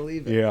 I can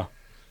believe it. Yeah.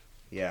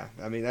 Yeah.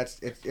 I mean, it's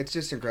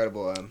just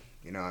incredible.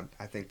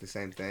 I think the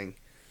same thing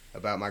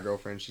about my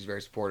girlfriend. She's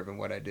very supportive in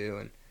what I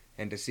do,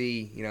 and to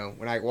see,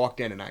 when I walked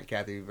in tonight,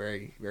 Kathy was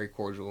very, very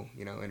cordial,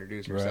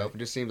 introduced herself. Right. It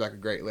just seems like a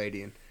great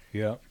lady, and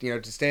Yeah.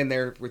 to stand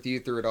there with you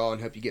through it all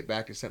and help you get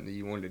back to something that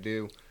you wanted to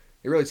do,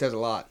 it really says a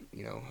lot,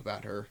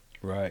 about her.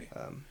 Right.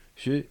 Um,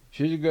 She's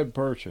a good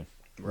person,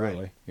 Right.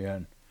 really.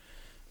 And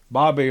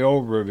Bobby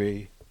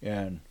Overby,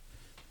 and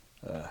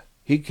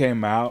he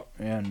came out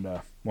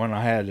and when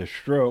I had a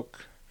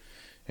stroke,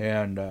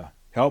 and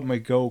helped me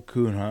go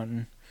coon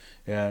hunting,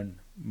 and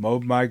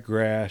mowed my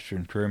grass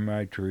and trimmed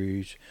my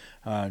trees.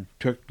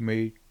 Took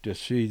me to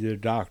see the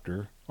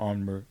doctor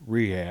on my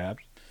rehab,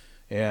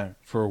 and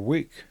for a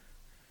week,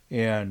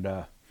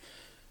 and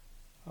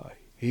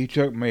he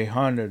took me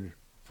hunted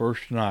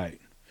first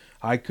night.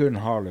 I couldn't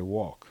hardly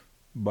walk,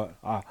 but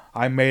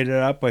I made it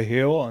up a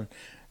hill and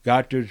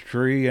got to the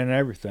tree and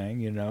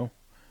everything,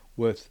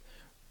 with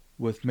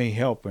me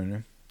helping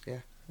him.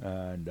 Yeah.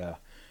 And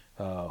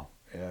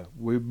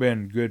we've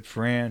been good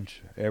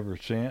friends ever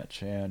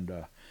since.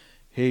 And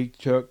he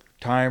took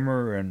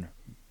Timer and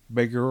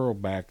Big Earl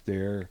back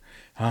there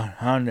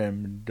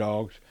hunting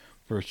dogs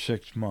for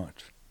 6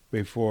 months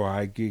before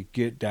I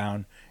get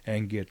down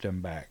and get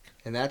them back.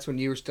 and that's when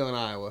you were still in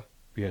Iowa,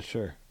 Yes,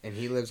 sir. and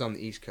he lives on the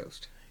East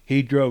Coast.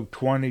 He drove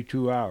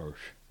 22 hours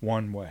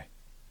one way.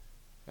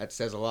 That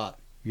says a lot.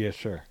 Yes,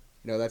 sir.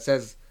 That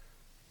says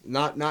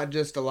not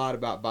just a lot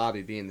about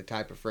Bobby being the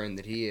type of friend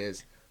that he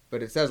is,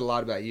 but it says a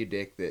lot about you,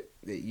 Dick, that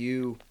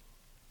you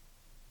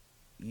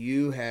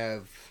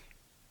have,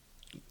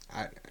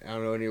 I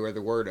don't know any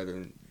other word other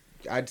than,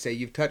 I'd say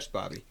you've touched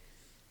Bobby.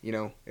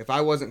 If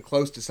I wasn't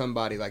close to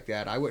somebody like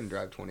that, I wouldn't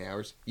drive 20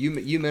 hours.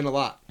 You meant a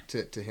lot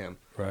to him.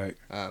 Right.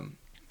 And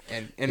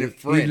a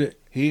friend.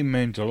 He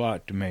means a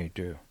lot to me,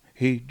 too.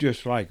 He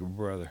just like a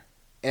brother.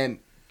 And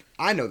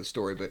I know the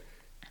story, but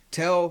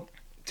tell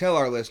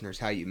our listeners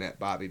how you met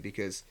Bobby,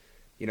 because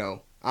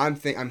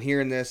I'm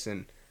hearing this,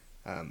 and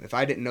if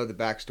I didn't know the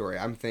backstory,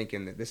 I'm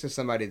thinking that this is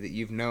somebody that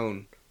you've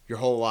known your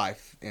whole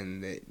life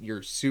and that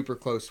you're super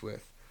close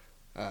with.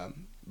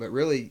 But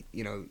really,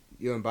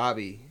 you and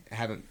Bobby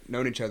haven't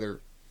known each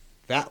other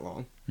that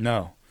long.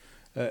 No.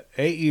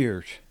 8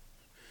 years.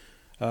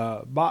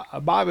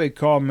 Bobby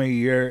called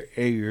me 8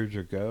 years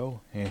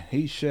ago, and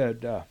he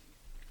said,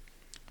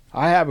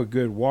 I have a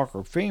good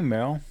walker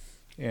female,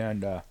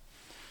 and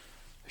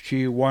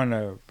she won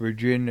a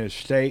Virginia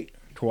State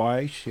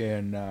twice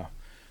and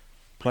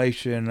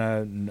placed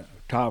in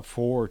top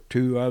 4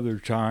 2 other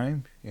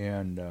times,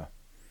 and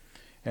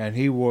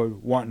he was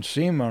wanting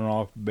semen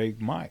off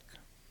Big Mike.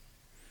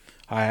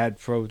 I had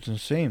frozen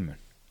semen.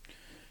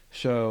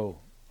 So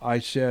I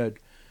said,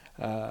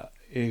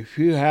 if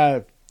you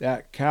have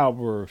that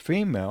caliber of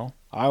female,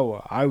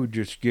 I would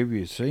just give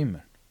you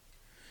semen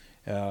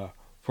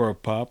for a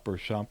pup or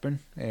something.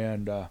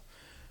 And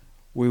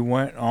we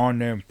went on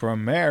them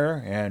from there,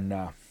 and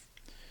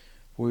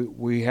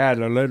we had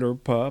a litter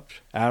of pups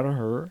out of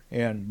her.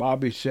 And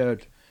Bobby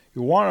said,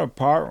 you want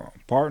to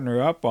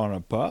partner up on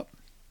a pup?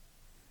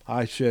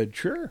 I said,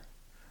 sure,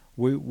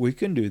 we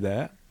can do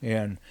that.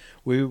 And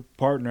we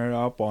partnered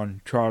up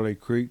on Charlie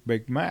Creek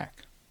Big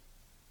Mac.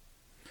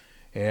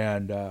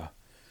 And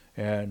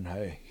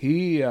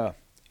he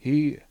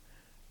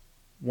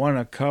won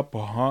a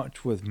couple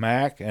hunts with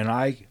Mac, and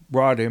I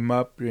brought him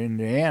up to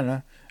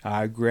Indiana.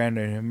 I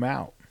granted him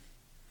out,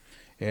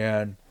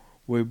 and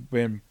we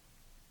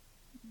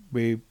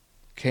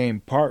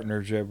became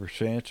partners ever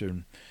since.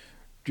 And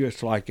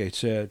just like I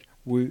said,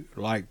 we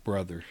like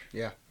brothers.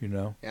 Yeah.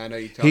 Yeah, I know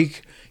you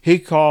talked. He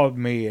called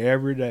me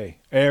every day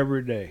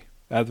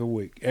of the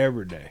week,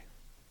 every day.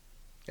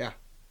 Yeah.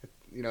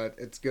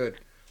 It's good.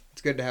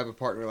 It's good to have a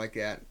partner like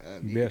that.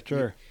 Yes,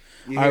 sir.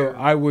 I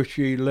I wish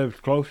he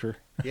lived closer.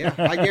 Yeah,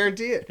 I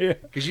guarantee it. Yeah.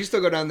 Because you still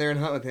go down there and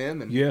hunt with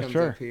him, and he Yes, comes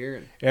sir. up here.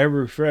 And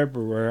Every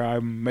February, I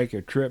make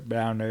a trip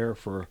down there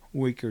for a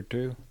week or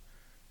two.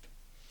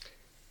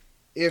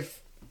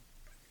 if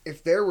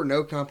there were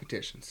no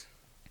competitions,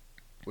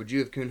 would you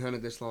have coon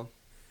hunted this long?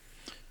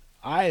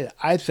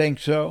 I think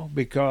so,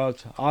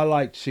 because I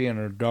like seeing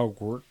a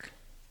dog work.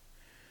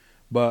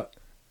 But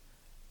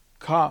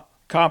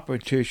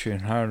competition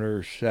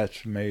hunters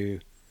sets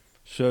me,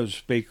 so to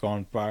speak,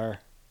 on fire.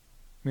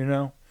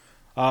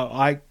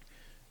 I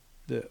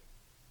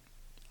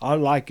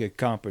like a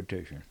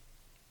competition.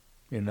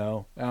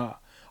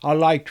 I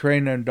like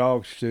training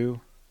dogs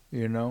too.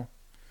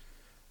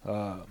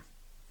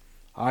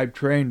 I've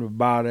trained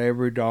about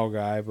every dog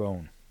I've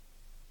owned.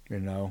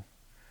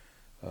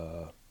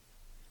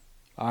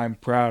 I'm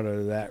proud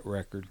of that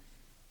record.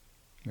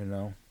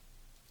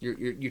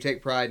 You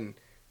take pride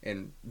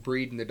in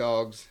breeding the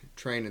dogs,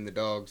 training the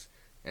dogs,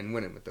 and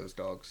winning with those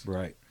dogs.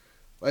 Right.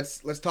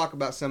 let's talk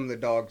about some of the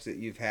dogs that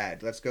you've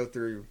had. Let's go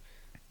through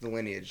the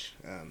lineage.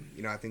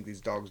 I think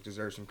these dogs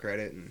deserve some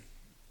credit,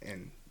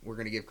 and we're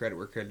going to give credit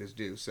where credit is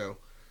due. So,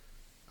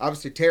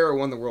 obviously, Tara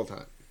won the World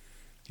Hunt.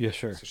 Yes,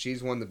 sir. So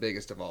she's one of the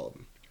biggest of all of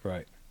them.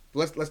 Right.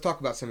 Let's talk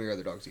about some of your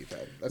other dogs you've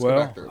had. Let's go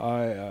back through.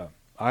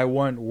 I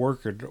won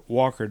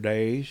Walker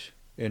Days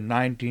in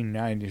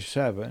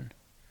 1997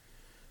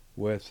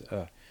 with.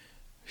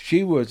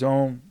 She was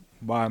owned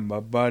by my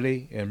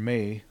buddy and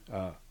me,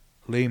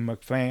 Lee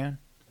McFan,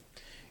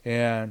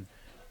 and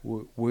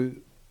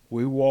we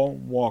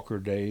won Walker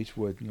Days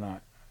in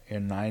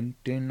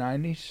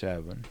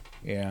 1997,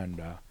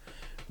 and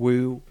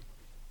we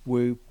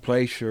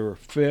placed her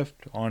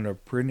fifth on the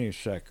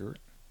Prince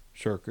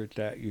circuit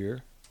that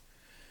year,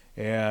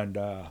 and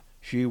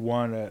she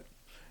won a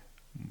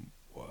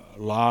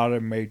lot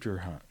of major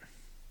hunts,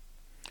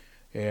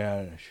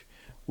 and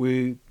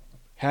we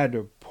had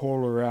to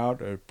pull her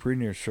out of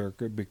Prince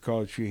circuit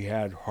because she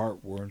had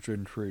heartworms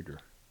and treat her.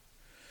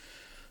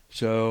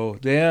 So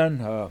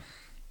then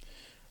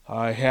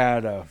I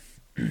had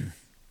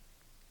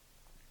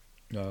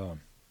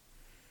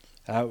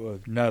that was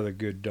another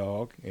good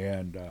dog,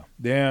 and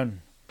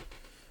then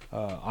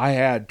I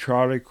had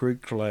Charlie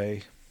Creek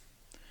Clay,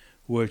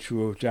 which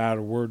was out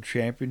of World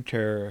Champion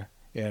Terra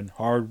and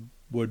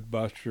Hardwood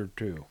Buster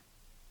too.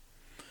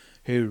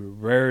 He was a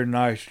very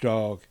nice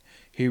dog.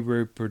 He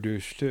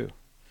reproduced too,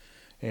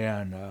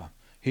 and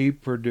he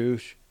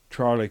produced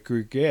Charlie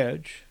Creek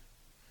Edge,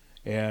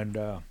 and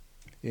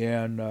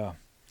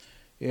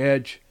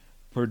Edge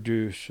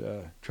produced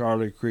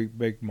Charlie Creek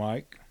Big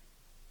Mike,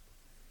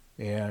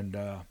 and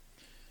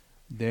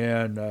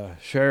then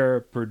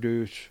Sarah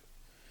produced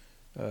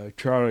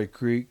Charlie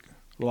Creek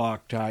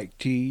Loctite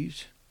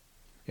Tees,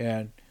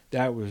 and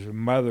that was a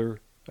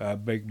mother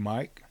Big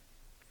Mike,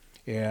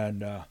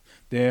 and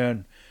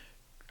then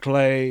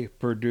Clay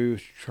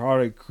produced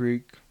Charlie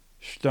Creek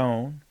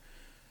Stone.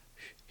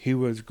 He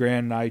was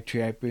Grand Night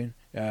champion,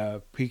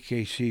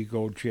 PKC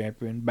Gold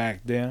champion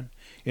back then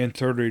in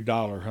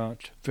 $30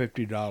 hunts,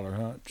 $50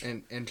 hunts.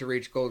 And to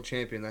reach gold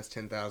champion, that's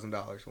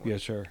 $10,000.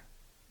 Yes, sir.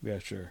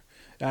 Yes, sir.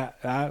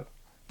 That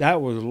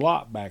was a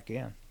lot back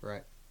then.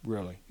 Right.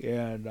 Really.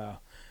 And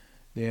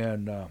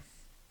then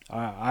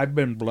I've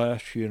been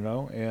blessed,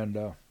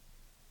 and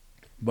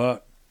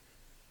but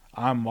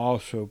I'm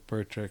also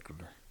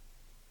particular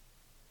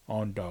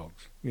on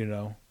dogs,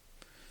 and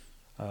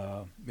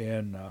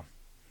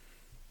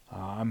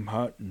I'm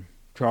hunting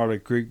Charlie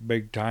Creek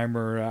Big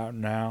Timer out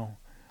now.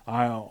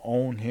 I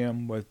own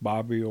him with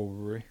Bobby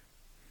Overy,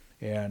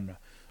 and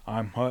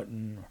I'm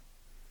hunting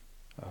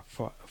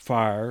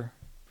Fire,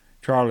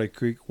 Charlie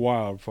Creek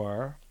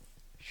Wildfire.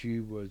 She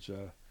was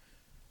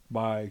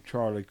by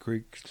Charlie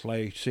Creek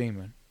Clay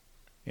Seaman,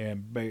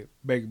 and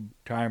Big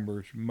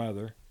Timer's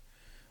mother,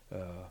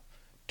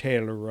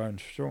 Taylor Run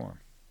Storm.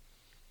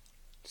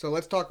 So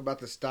let's talk about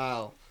the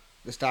style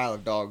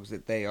of dogs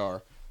that they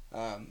are.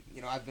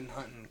 I've been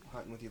hunting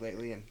with you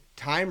lately, and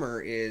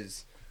Timer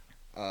is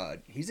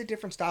he's a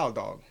different style of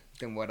dog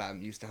than what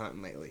I'm used to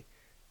hunting lately.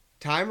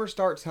 Timer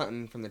starts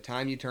hunting from the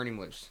time you turn him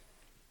loose.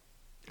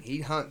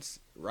 He hunts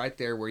right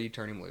there where you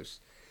turn him loose.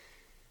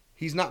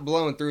 He's not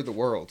blowing through the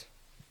world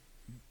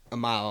a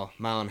mile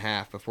and a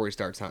half before he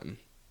starts hunting.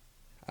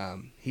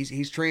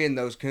 He's treeing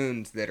those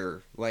coons that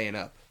are laying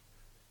up.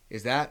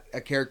 Is that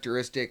a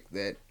characteristic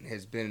that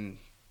has been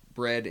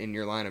bred in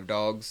your line of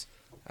dogs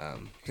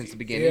since the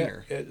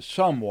beginning?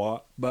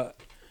 Somewhat, but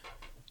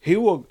he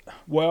will.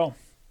 Well,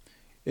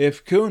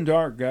 if coons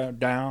aren't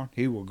down,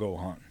 he will go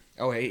hunting.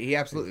 Oh, he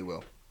absolutely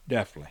will.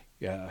 Definitely,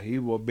 yeah. He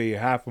will be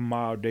half a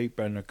mile deep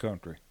in the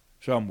country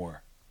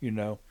somewhere,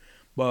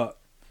 But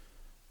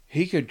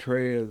he could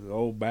trail the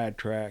old bad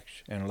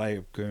tracks and lay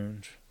up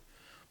coons.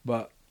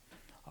 But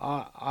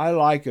I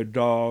like a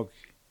dog,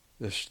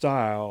 the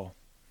style.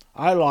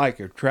 I like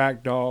a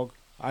track dog.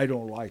 I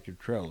don't like a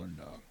trailing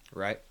dog.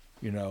 Right.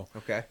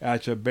 Okay.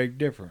 That's a big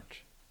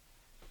difference.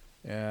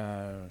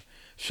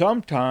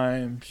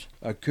 Sometimes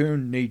a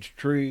coon needs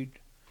treed,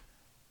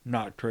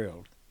 not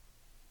trailed.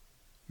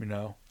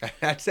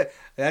 That's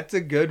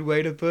a good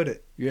way to put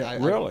it. Yeah,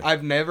 really.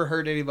 I've never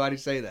heard anybody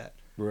say that.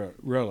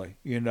 Really,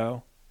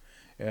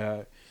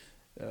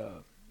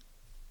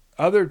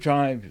 other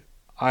times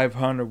I've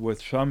hunted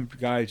with some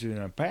guys in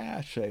the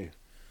past say,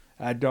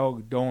 that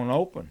dog don't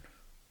open.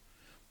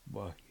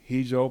 Well,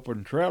 he's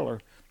open trailer,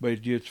 but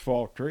it gets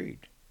fall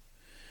treed.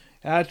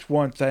 That's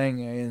one thing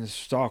in the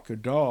stock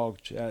of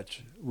dogs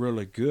that's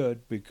really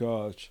good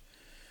because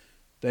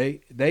they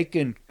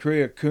can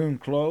tree a coon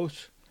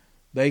close,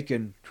 they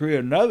can tree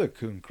another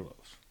coon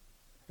close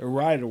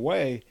right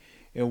away,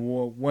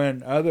 and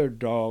when other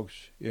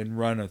dogs in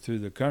running through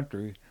the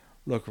country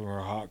looking for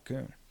a hot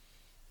coon.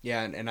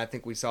 Yeah, and I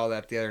think we saw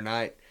that the other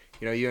night.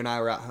 You and I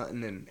were out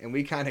hunting, and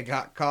we kind of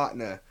got caught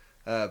in a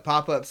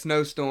pop-up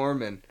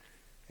snowstorm,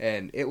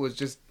 and it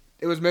was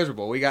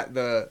miserable. We got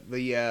the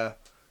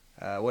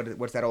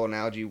what's that old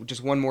analogy?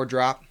 Just one more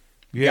drop.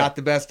 Yeah. Got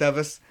the best of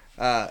us.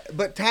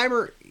 But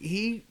Timer,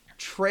 he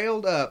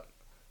trailed up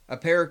a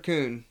pair of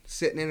coon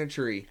sitting in a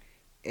tree,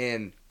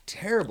 in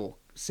terrible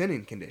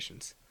sitting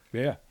conditions.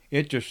 Yeah.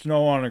 It's just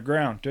snow on the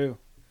ground, too.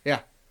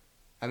 Yeah.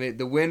 I mean,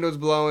 the wind was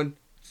blowing,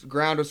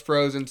 ground was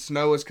frozen,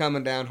 snow was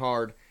coming down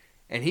hard,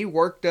 and he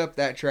worked up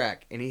that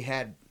track, and he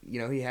had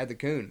the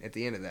coon at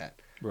the end of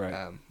that.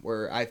 Right.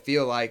 Where I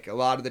feel like a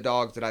lot of the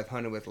dogs that I've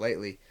hunted with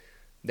lately,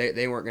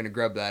 they weren't going to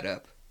grub that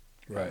up.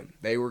 Right.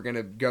 They were going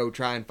to go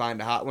try and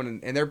find a hot one,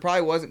 and there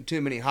probably wasn't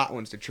too many hot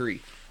ones to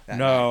treat.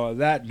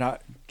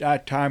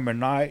 That time of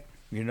night,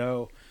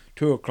 2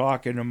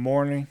 o'clock in the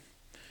morning,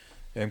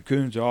 them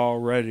coons are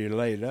already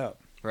laid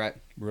up. Right.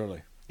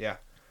 Really. Yeah.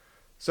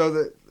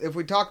 So if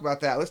we talk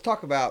about that, let's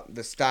talk about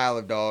the style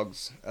of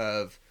dogs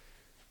of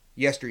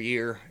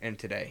yesteryear and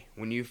today.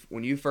 When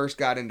you first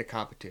got into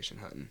competition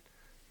hunting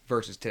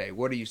versus today,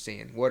 what are you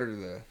seeing? What are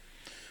the...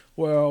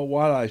 Well,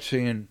 what I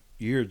seen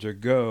years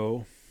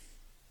ago,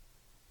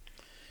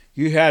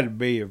 you had to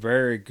be a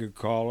very good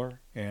caller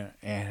and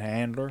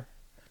handler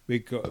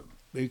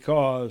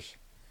because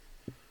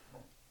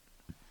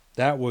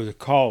that was a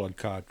calling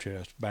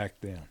contest back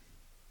then.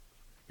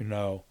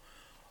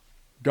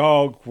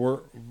 Dogs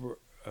were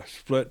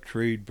split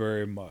treed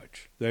very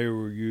much. They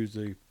were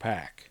usually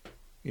pack,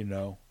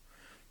 But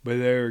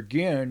there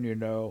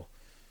again,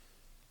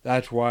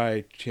 that's why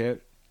I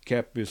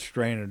kept this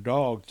strain of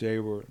dogs. They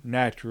were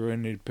natural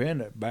and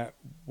independent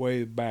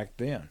way back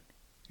then,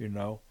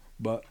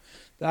 But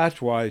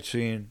that's why I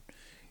seen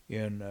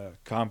in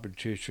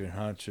competition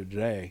hunts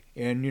today.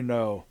 And,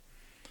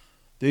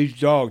 these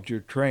dogs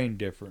are trained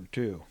different,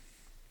 too.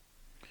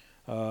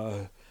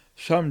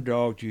 Some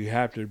dogs you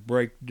have to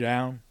break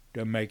down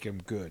to make them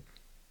good.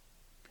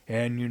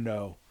 And,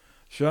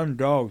 some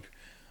dogs,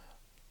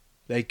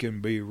 they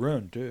can be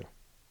ruined, too.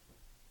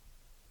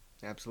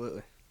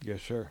 Absolutely.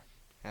 Yes, sir.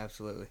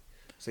 Absolutely.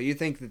 So you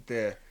think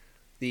that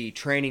the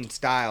training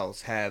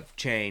styles have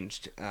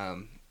changed,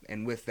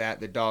 and with that,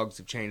 the dogs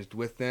have changed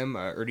with them?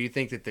 Or do you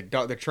think that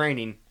the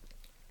training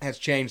has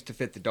changed to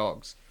fit the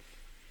dogs?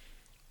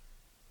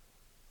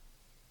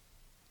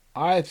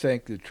 I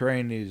think the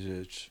training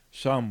is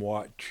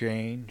somewhat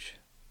changed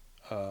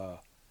to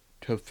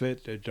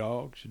fit the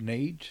dog's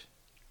needs.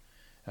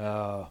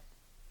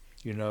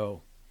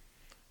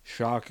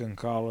 Shock and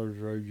collars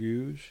are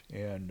used,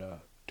 and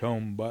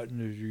tone button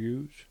is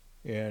used,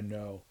 and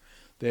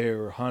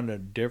they're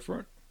hunted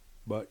different.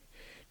 But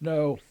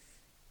I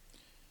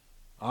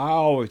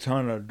always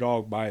hunted a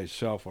dog by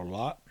itself a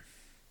lot.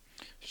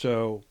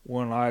 So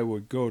when I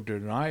would go to the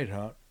night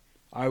hunt,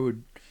 I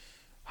would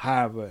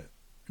have a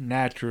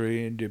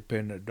naturally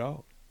independent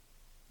dog,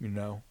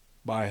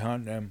 by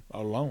hunting them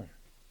alone.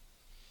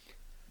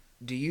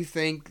 Do you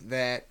think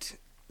that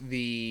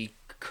the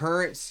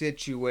current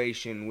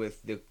situation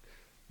with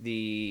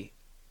the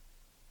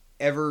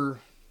ever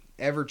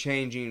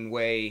changing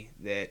way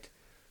that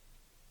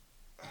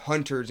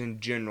hunters in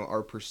general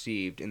are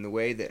perceived, and the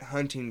way that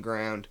hunting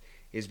ground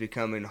is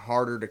becoming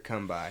harder to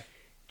come by,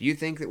 do you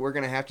think that we're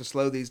going to have to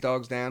slow these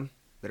dogs down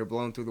that are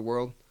blowing through the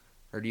world?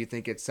 Or do you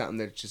think it's something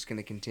that's just going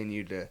to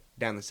continue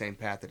down the same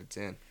path that it's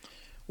in?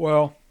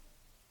 Well,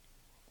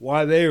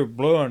 while they are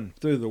blowing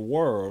through the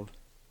world,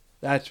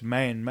 that's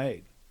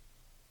man-made.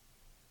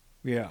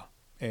 Yeah,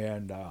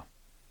 and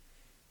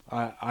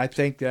I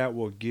think that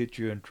will get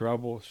you in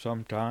trouble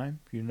sometime,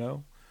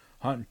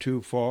 hunting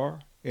too far.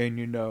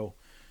 And,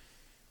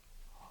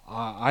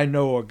 I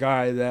know a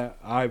guy that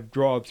I've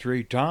drawn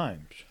 3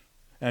 times,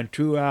 and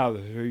 2 out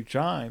of the 3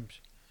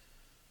 times,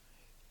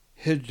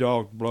 his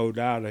dog blowed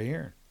out of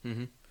hearing.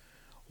 Mm-hmm.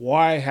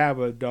 Why have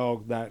a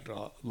dog that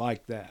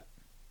like that,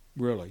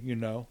 really,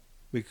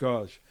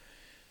 Because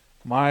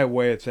my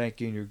way of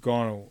thinking, you're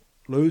going to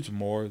lose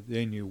more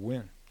than you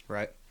win.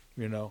 Right.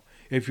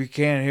 If you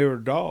can't hear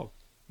a dog,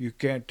 you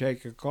can't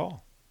take a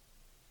call.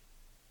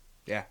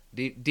 Yeah,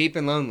 deep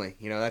and lonely.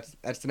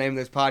 That's the name of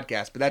this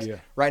podcast.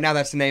 But right now,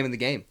 that's the name of the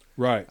game.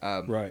 Right.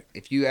 Right.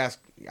 If you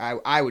ask,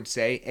 I would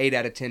say 8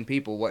 out of 10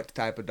 people, what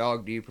type of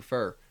dog do you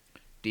prefer?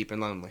 Deep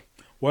and lonely.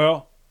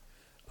 Well,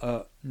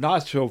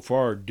 not so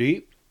far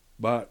deep,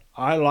 but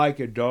I like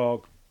a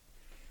dog.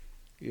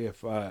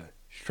 If I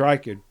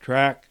strike a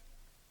track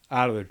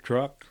out of the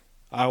truck,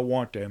 I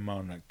want them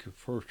on the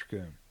first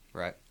coon.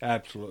 Right.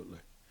 Absolutely.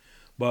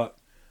 But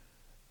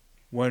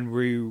when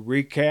we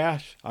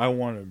recast, I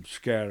want them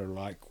scattered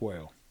like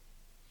quail.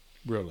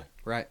 Really.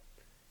 Right.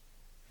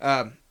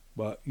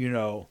 But,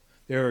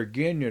 there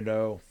again,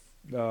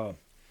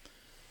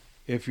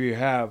 if you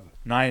have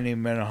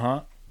 90-minute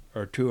hunt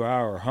or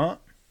 2-hour hunt,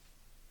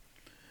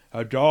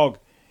 a dog,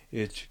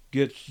 it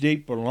gets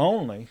deep and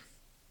lonely,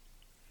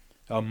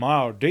 a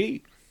mile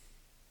deep,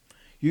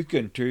 you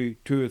can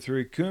treat 2 or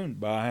 3 coon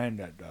behind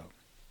that dog.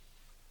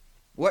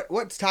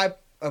 What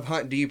type of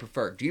hunt do you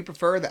prefer? Do you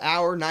prefer the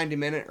hour,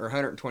 90-minute, or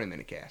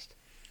 120-minute cast?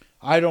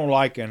 I don't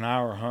like an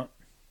hour hunt.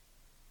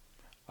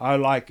 I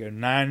like a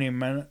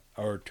 90-minute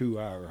or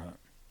 2-hour hunt.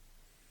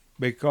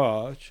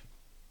 Because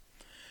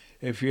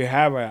if you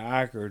have an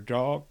accurate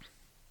dog,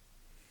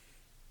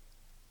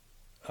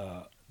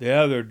 the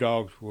other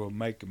dogs will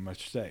make a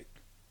mistake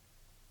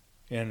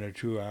in a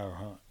 2-hour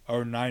hunt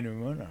or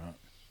 90-minute hunt.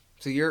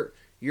 So you're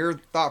your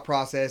thought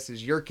process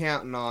is you're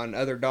counting on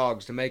other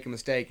dogs to make a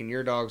mistake and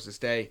your dogs to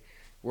stay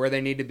where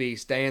they need to be,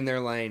 stay in their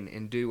lane,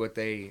 and do what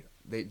they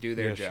do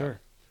their job. Sir.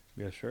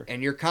 Yes, sir.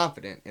 And you're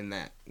confident in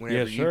that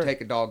whenever you take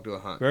a dog to a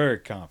hunt. Very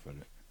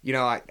confident. You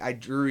know, I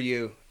drew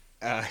you.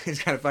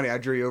 It's kind of funny. I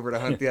drew you over to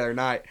hunt the other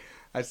night.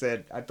 I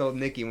told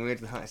Nikki when we went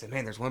to the hunt, I said,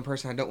 man, there's one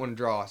person I don't want to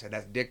draw. I said,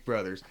 that's Dick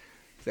Brothers.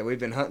 I said, we've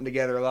been hunting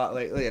together a lot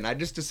lately, and I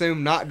just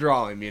assumed not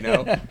draw him, you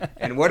know.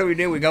 And what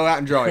do? We go out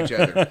and draw each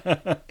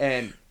other.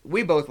 And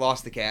we both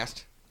lost the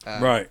cast.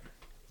 Right.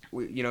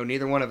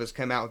 Neither one of us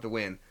came out with the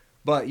win.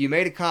 But you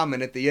made a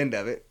comment at the end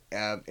of it,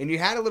 and you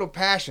had a little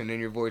passion in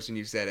your voice when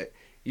you said it.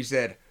 You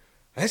said,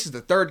 this is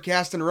the third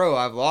cast in a row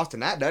I've lost,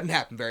 and that doesn't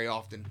happen very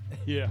often.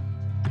 Yeah.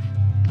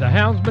 The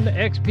Houndsman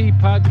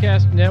XP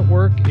Podcast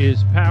Network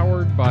is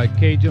powered by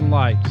Cajun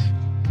Lights.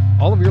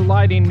 All of your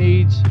lighting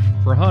needs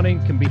for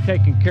hunting can be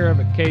taken care of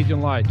at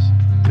Cajun Lights.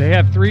 They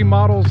have 3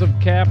 models of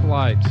cap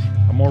lights.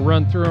 I'm going to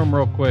run through them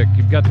real quick.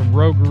 You've got the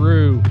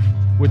Rougarou,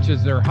 which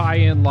is their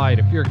high-end light.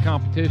 If you're a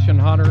competition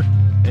hunter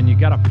and you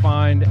got to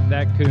find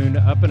that coon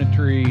up in a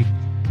tree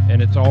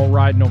and it's all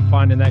riding on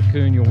finding that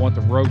coon, you'll want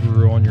the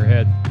Rougarou on your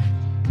head.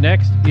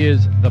 Next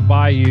is the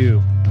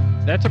Bayou.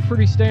 That's a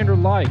pretty standard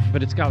light,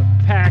 but it's got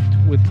packed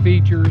with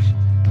features.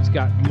 It's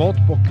got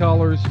multiple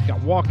colors. It's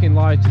got walking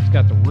lights. It's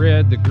got the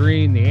red, the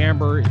green, the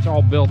amber. It's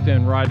all built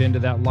in right into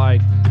that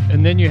light.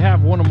 And then you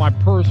have one of my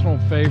personal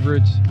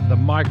favorites, the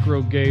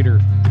Micro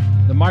Gator.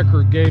 The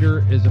Micro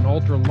Gator is an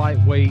ultra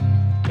lightweight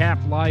cap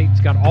light.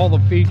 It's got all the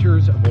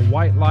features of a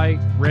white light,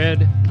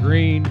 red,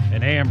 green,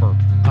 and amber.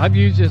 I've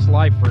used this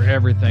light for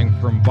everything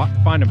from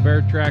finding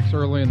bear tracks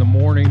early in the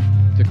morning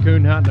to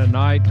coon hunting at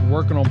night to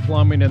working on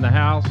plumbing in the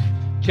house,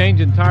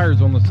 changing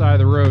tires on the side of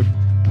the road.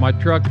 My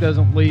truck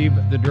doesn't leave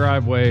the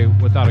driveway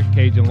without a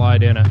Cajun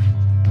light in it,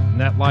 and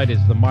that light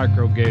is the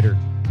Micro Gator.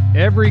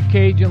 Every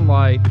Cajun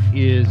light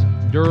is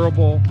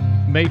durable,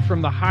 made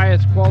from the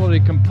highest quality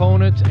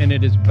components, and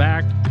it is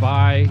backed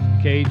by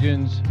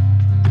Cajun's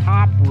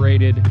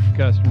top-rated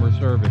customer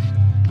service.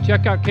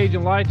 Check out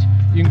Cajun Lights.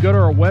 You can go to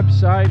our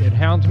website at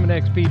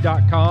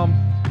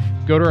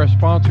houndsmanxp.com, go to our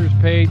sponsors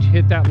page,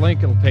 hit that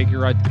link, it'll take you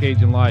right to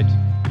Cajun Lights.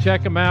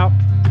 Check them out.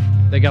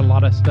 They got a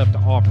lot of stuff to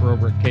offer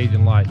over at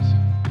Cajun Lights.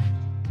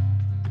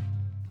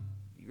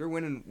 You're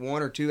winning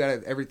 1 or 2 out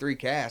of every 3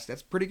 casts.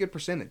 That's a pretty good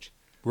percentage.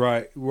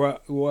 Right.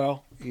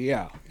 Well,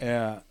 yeah.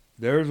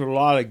 There's a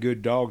lot of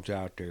good dogs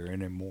out there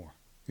anymore,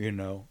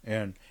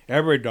 and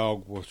every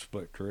dog will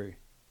split tree,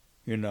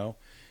 and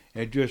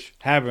just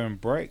having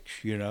breaks,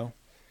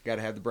 Got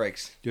to have the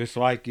brakes. Just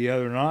like the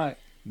other night,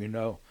 we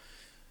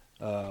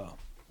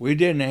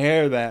didn't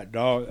hear that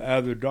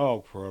other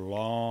dog for a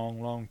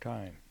long, long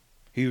time.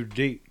 He was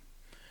deep.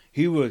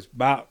 He was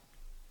about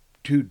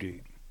too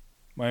deep,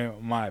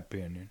 my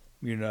opinion,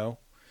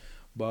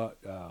 But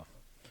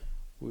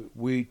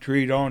we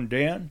treat on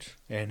dens,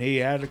 and he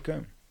had a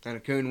coon. And a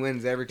coon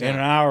wins every time. In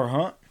an hour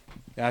hunt,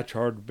 that's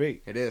hard to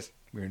beat. It is.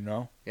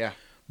 Yeah.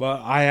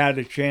 But I had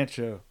a chance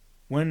to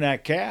win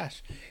that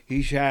cast.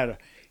 She had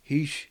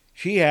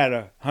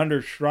a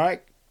 100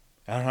 strike,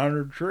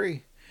 100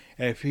 tree.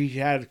 And if he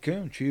had a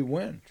coon, she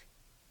wins.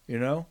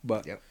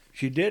 But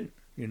she didn't.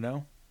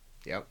 Yep.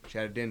 She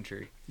had a den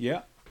tree.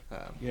 Yeah.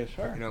 Yes,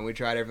 sir. We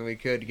tried everything we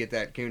could to get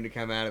that coon to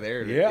come out of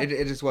there. Yeah.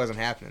 It just wasn't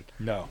happening.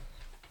 No.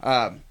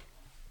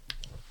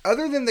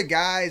 Other than the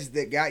guys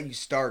that got you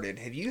started,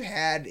 have you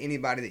had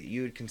anybody that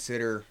you would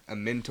consider a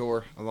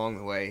mentor along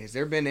the way? Has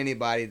there been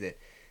anybody that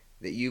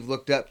you've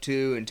looked up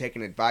to and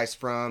taken advice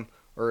from?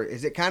 Or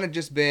has it kind of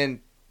just been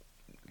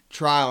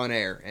trial and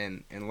error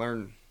and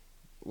learn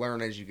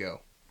as you go?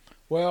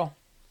 Well,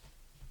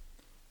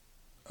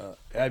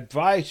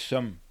 advice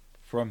from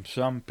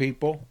some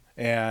people,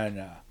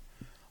 and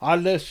I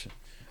listen.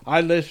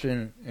 I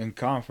listen in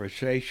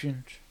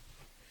conversations,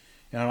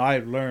 and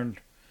I've learned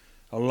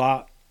a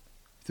lot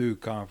through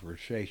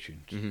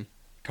conversations,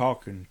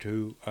 talking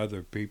to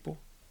other people,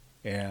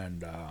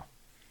 and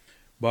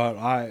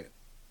but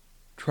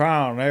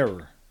trial and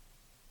error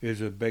is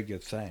the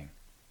biggest thing,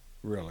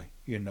 really.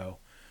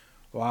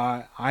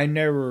 Well, I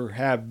never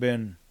have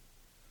been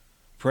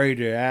afraid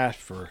to ask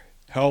for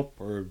help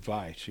or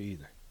advice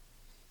either.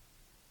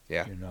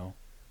 Yeah.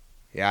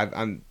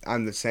 Yeah,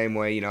 I'm the same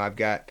way. I've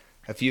got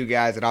a few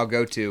guys that I'll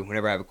go to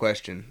whenever I have a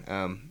question.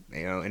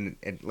 And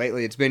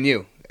lately it's been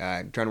you.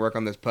 I'm trying to work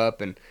on this pup,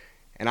 and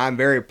I'm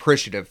very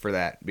appreciative for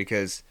that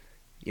because,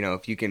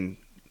 if you can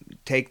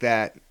take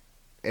that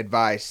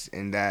advice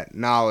and that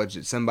knowledge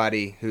that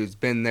somebody who's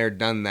been there,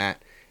 done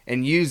that,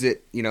 and use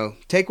it,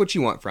 take what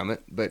you want from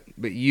it, but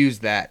use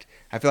that.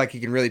 I feel like it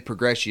can really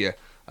progress you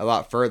a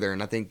lot further,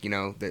 and I think,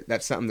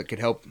 that's something that could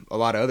help a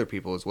lot of other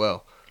people as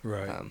well.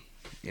 Right.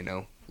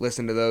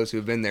 Listen to those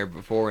who've been there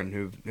before and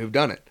who've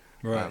done it.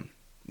 Right.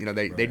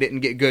 They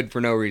didn't get good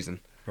for no reason.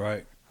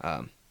 Right.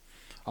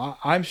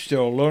 I'm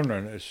still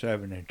learning at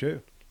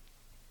 72.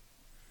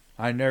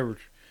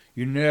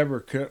 You never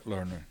quit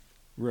learning,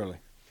 really.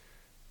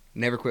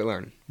 Never quit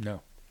learning.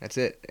 No. That's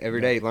it.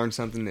 Every day, learn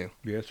something new.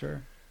 Yes,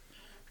 sir.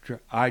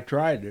 I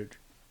try to.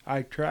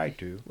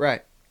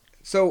 Right.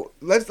 So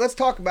let's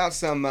talk about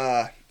some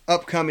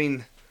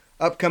upcoming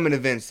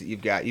events that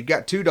you've got. You've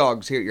got 2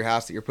 dogs here at your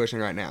house that you're pushing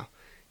right now.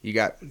 You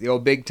got the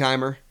old Big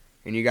Timer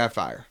and you got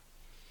Fire.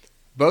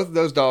 Both of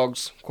those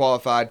dogs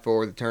qualified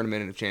for the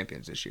Tournament of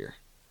Champions this year,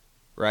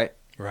 right?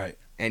 Right.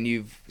 And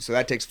so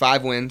that takes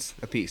 5 wins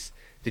apiece.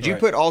 Did you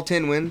Right. put all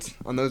 10 wins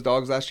on those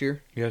dogs last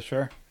year? Yes,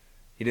 sir.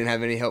 You didn't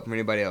have any help from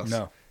anybody else?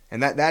 No.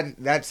 And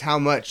that's how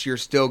much you're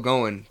still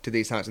going to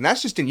these hunts. And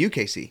that's just in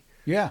UKC.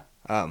 Yeah.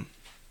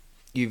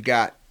 You've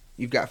got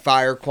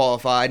Fire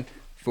qualified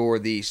for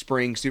the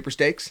Spring Super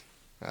Stakes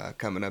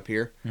coming up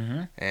here.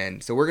 Mm-hmm.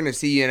 And so we're going to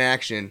see you in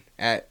action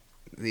at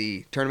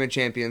the Tournament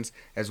Champions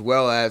as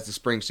well as the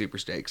Spring Super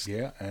Stakes.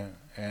 Yeah,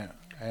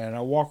 and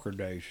a Walker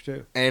Days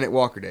too. And at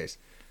Walker Days.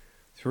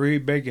 3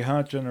 big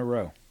hunts in a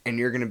row. And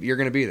you're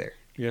gonna be there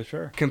Yes,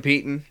 sir.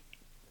 competing.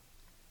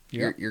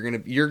 Yeah. You're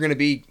gonna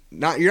be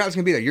not just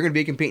gonna be there. You're gonna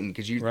be competing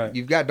because Right.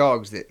 you've got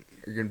dogs that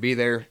are gonna be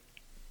there,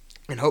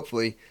 and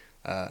hopefully,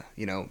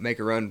 make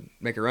a run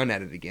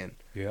at it again.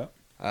 Yeah.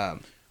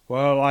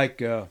 Well, like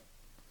 2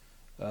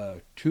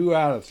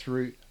 out of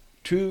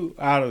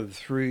the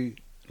 3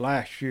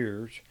 last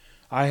years,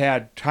 I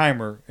had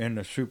Timer in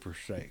the Super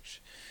Stakes.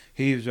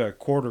 He's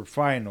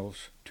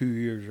quarterfinals 2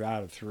 years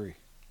out of 3.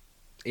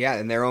 yeah,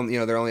 and they're only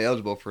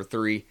eligible for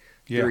 3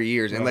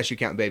 years right. unless you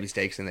count baby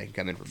stakes, and they can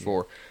come in for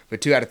 4. But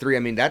 2 out of 3, I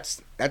mean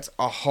that's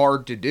a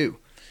hard to do.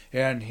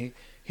 And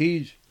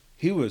he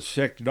was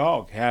sick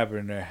dog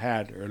having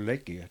had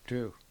Ehrlichia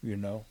too.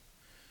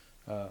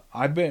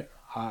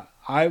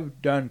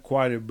 I've done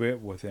quite a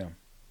bit with him,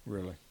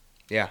 really.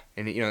 Yeah,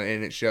 and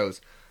it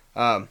shows.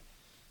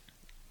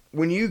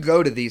 When you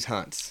go to these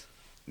hunts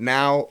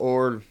now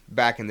or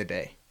back in the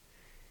day,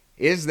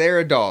 is there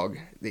a dog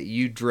that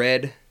you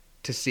dread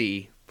to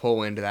see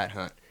pull into that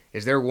hunt?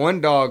 Is there one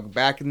dog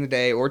back in the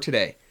day or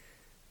today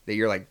that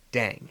you're like,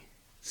 dang,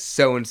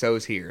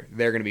 so-and-so's here.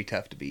 They're going to be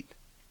tough to beat?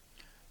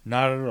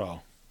 Not at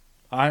all.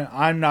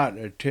 I'm not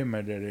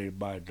intimidated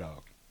by a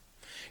dog.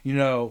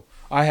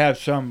 I have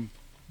some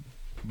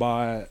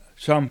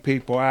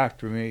people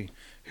after me,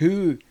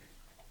 who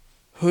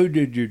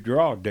did you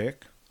draw,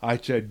 Dick? I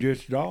said,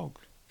 just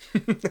dogs.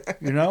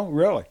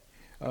 Really.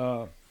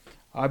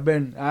 I've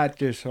been at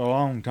this a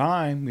long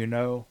time,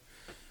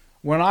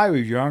 When I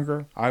was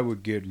younger, I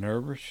would get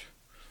nervous.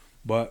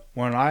 But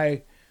when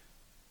I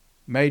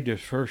made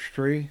this first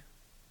 3,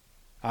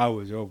 I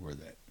was over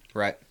that.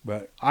 Right.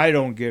 But I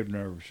don't get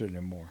nervous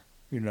anymore,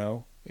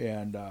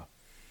 And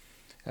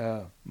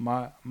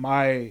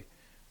my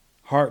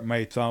heart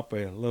may thump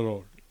a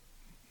little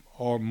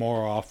or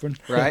more often.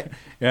 Right.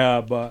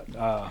 Yeah, but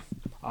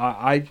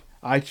I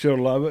still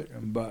love it.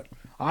 But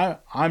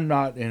I'm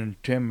not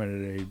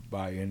intimidated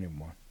by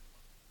anyone.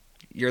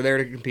 You're there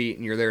to compete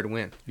and you're there to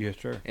win. Yes,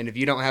 sir. And if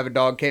you don't have a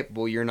dog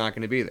capable, you're not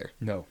going to be there.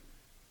 No.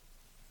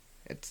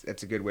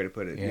 It's a good way to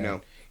put it. Yeah.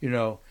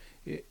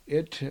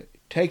 It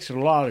takes a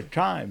lot of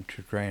time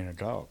to train a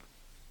dog.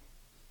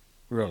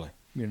 Really,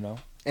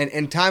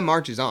 And time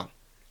marches on.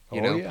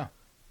 Yeah.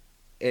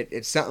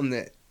 It's something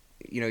that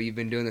you've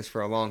been doing this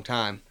for a long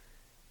time.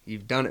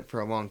 You've done it for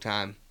a long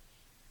time.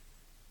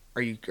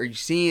 Are you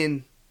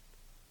seeing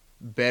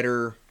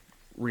better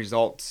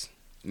results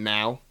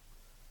now,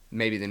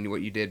 maybe than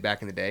what you did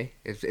back in the day?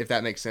 If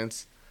that makes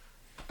sense.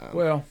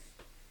 Well,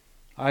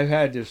 I've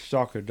had this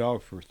stock of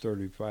dog for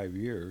 35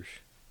 years,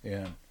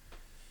 and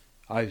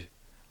I've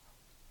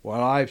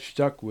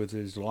stuck with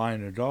this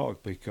line of dogs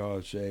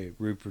because they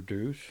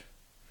reproduce.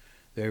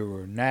 They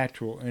were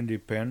natural,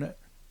 independent.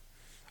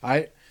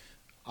 I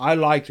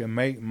like to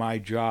make my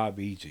job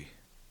easy.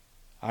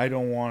 I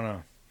don't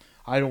want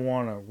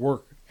to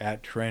work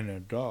at training a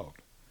dog.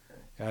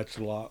 That's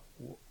what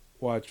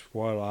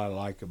I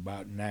like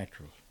about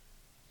naturals.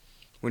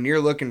 When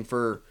you're looking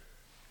for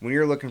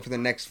the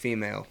next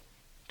female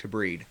to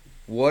breed,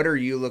 what are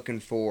you looking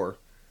for?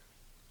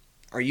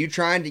 Are you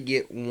trying to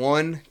get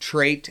one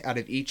trait out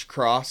of each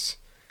cross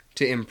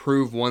to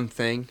improve one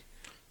thing?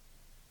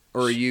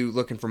 Or are you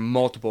looking for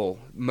multiple,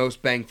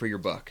 most bang for your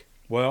buck?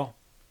 Well,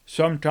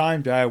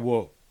 sometimes I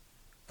will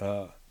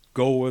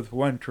go with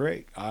one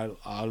trait I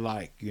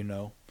like,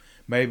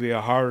 Maybe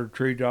a harder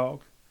tree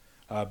dog,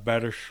 a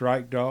better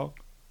strike dog,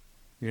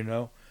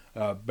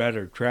 a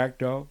better track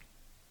dog.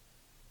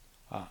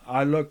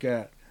 I look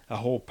at a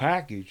whole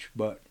package,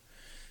 but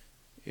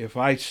if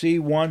I see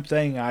one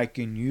thing I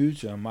can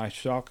use on my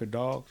stock of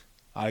dogs,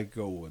 I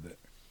go with it.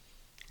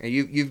 And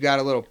you've got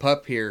a little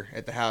pup here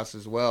at the house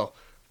as well.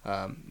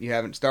 You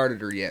haven't started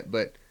her yet,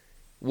 but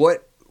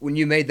when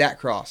you made that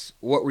cross,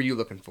 what were you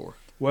looking for?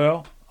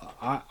 Well,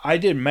 I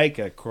didn't make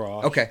a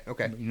cross. Okay.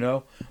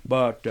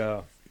 But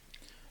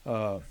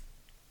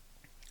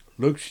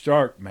Luke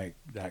Stark made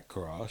that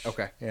cross.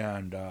 Okay.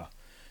 And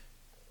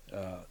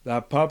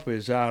that pup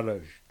is out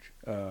of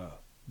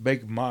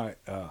Big Mike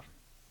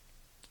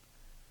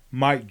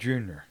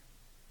Jr.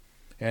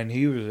 And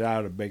he was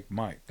out of Big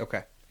Mike.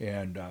 Okay.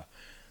 And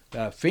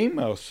the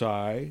female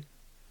side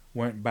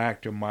went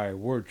back to my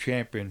world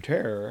champion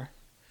terrier,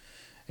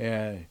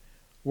 and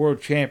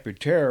world champion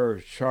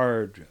Terror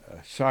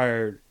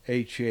sired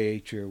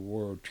HAH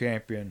world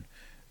champion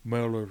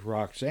Miller's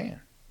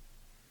Roxanne,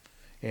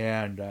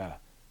 and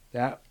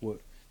that's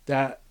what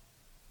that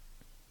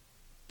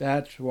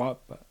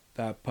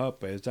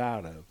pup is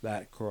out of,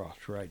 that cross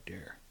right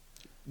there.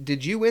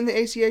 Did you win the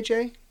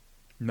ACHA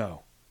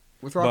No,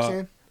 with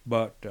Roxanne?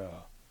 but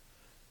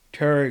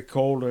Terry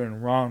Calder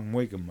and Ron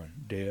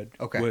Wigeman did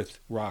with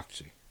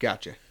Roxy.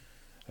 Gotcha.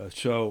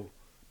 So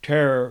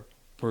Terror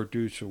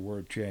produced a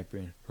world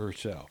champion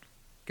herself.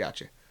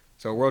 Gotcha.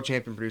 So a world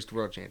champion produced a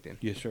world champion.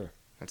 Yes, sir.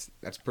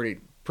 That's pretty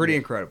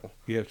incredible.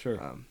 Yes, sir.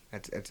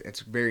 It's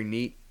very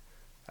neat.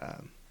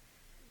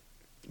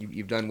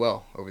 You've done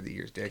well over the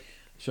years, Dick.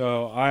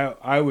 So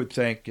I would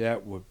think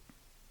that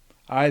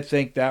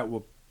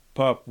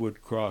pup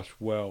would cross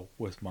well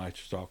with my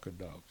stock of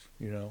dogs.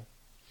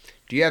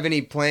 Do you have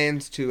any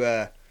plans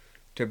to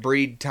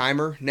breed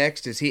Timer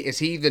next? Is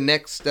he the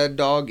next stud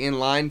dog in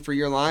line for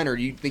your line, or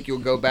do you think you'll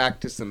go back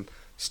to some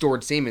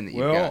stored semen that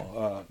you've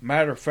got?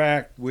 Matter of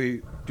fact,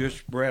 we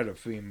just bred a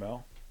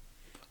female,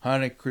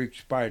 Honey Creek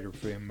Spider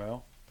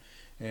female,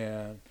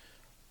 and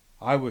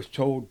I was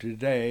told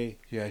today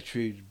that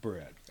she's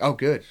bred. Oh,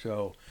 good.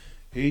 So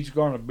he's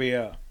going to be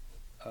a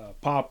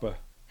papa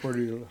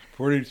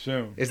pretty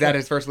soon. Is that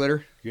his first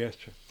litter? Yes,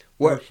 sir.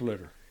 First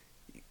litter.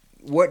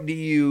 What are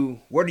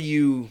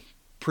you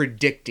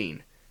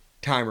predicting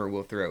Timer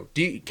will throw?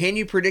 Can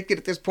you predict it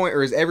at this point,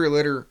 or is every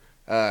litter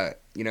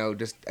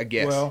just a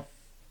guess? Well,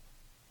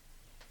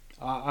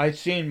 I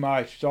seen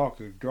my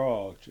stock of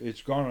dogs.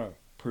 It's gonna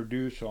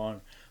produce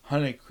on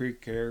Honey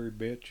Creek hairy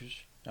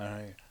bitches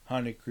and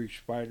Honey Creek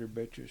Spider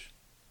bitches.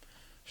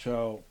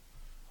 So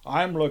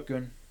I'm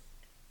looking.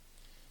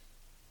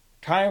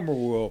 Timer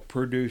will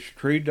produce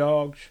tree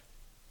dogs,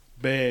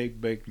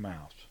 big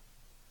mouths,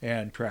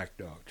 and track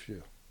dogs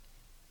too.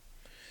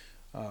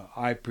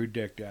 I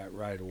predict that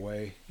right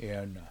away,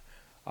 and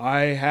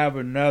I have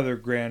another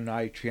Grand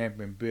Night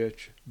Champion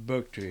bitch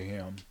booked to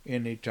him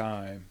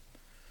anytime.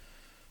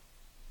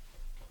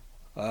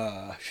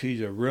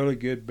 She's a really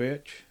good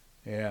bitch,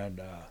 and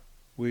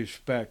we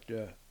expect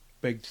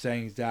big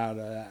things out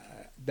of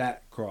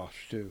that cross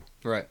too.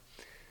 Right.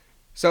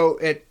 So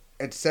at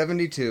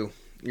 72,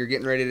 you're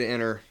getting ready to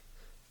enter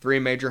 3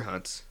 major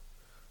hunts.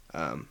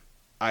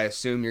 I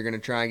assume you're going to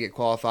try and get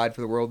qualified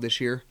for the world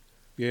this year.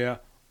 Yeah.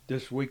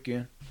 This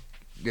weekend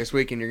you're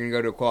going to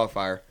go to a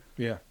qualifier.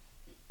 Yeah.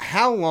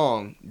 How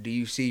long do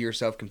you see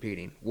yourself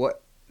competing?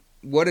 What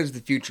does the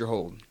future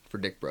hold for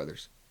Dick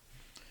Brothers?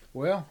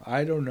 Well,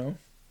 I don't know.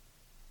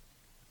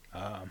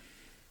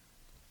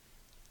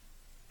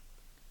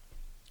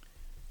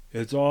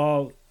 It's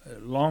all,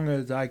 as long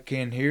as I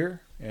can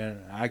hear and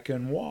I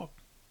can walk,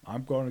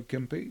 I'm going to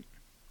compete.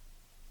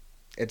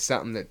 It's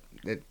something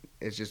that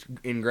is just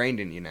ingrained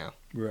in you now.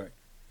 Right.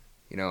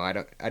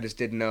 I just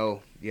didn't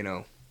know,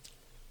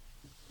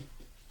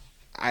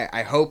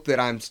 I hope that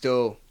I'm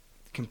still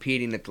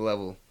competing at the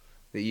level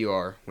that you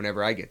are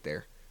whenever I get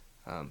there.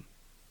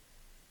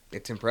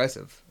 It's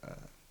impressive.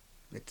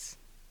 It's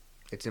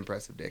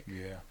impressive, Dick.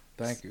 Yeah,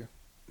 thank you.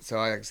 So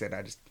like I said,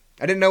 I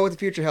didn't know what the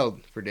future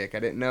held for Dick.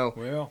 I didn't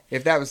know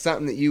if that was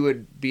something that you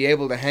would be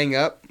able to hang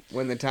up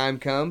when the time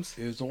comes.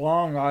 As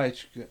long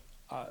as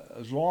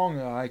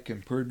I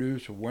can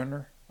produce a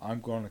winner, I'm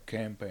going to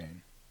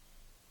campaign.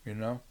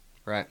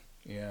 Right.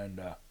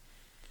 And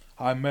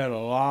I met a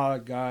lot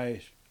of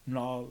guys. A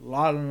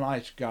lot of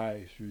nice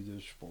guys through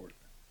this sport,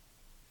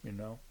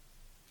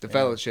 The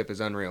fellowship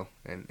is unreal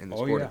in the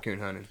sport of coon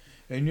hunting.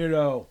 And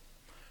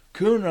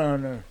coon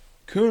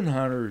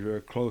hunters are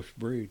a close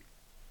breed.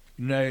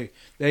 They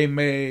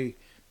may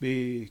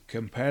be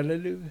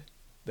competitive,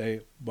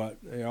 but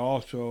they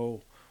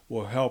also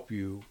will help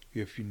you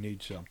if you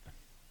need something.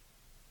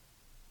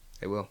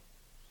 They will.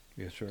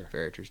 Yes, sir.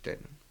 Very true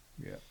statement.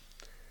 Yeah.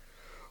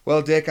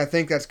 Well, Dick, I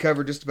think that's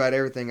covered just about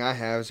everything I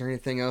have. Is there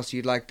anything else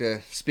you'd like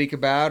to speak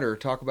about or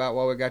talk about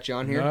while we got you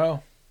on here?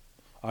 No.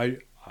 I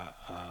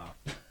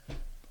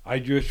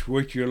just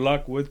wish you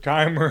luck with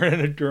Timer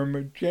and a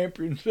tournament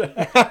championship.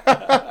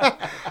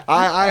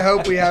 I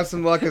hope we have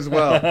some luck as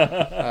well.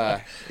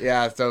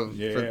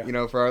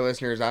 For our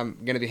listeners,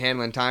 I'm going to be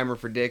handling Timer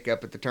for Dick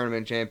up at the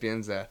tournament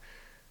champions.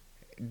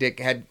 Dick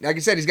had, like I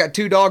said, he's got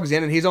 2 dogs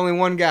in and he's only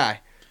one guy.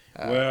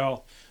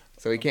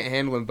 So he can't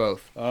handle them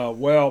both.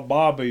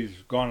 Bobby's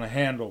going to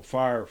handle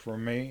Fire for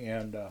me,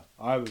 and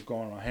I was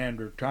going to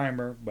handle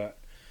Timer, but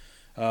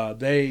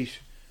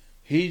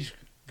he's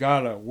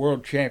got a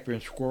world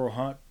champion squirrel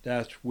hunt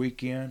that's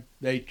weekend.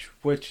 They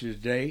switched his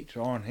dates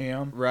on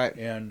him. Right.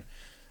 And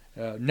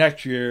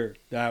next year,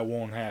 that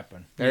won't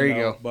happen. There you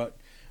go. But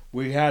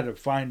we had to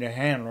find a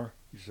handler,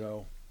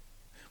 so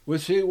we'll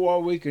see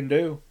what we can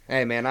do.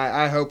 Hey, man,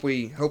 I hope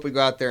we go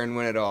out there and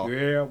win it all.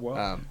 Yeah,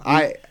 well,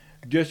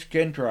 just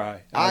can try.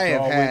 That's I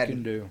have all had we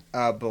can do.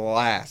 A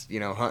blast,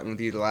 hunting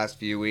with you the last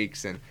few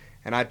weeks, and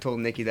I told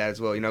Nikki that as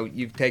well.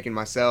 You've taken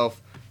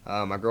myself,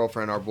 my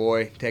girlfriend, our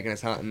boy, taking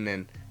us hunting,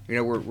 and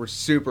we're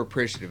super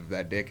appreciative of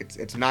that, Dick.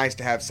 It's nice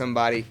to have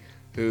somebody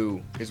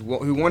who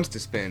wants to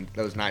spend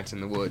those nights in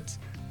the woods.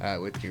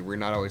 with you. We're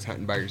not always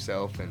hunting by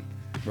yourself, and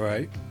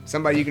Right.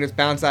 somebody you can just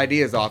bounce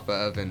ideas off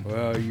of and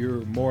Well,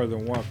 you're more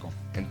than welcome.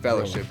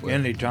 fellowship with.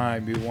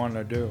 Anytime you want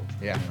to do.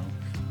 Yeah. You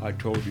know, I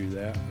told you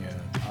that.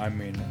 Yeah. I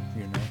mean,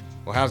 you know,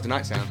 Well, how's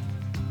tonight sound?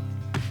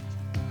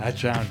 that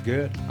sounds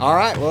good. All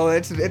right. Well,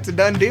 it's a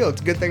done deal.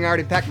 It's a good thing I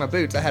already packed my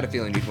boots. I had a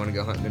feeling you'd want to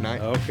go hunting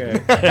tonight. Okay.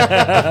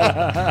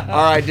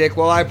 All right, Dick.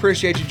 Well, I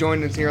appreciate you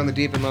joining us here on the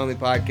Deep and Lonely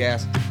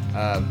podcast.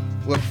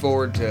 Look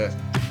forward to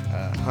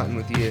hunting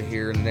with you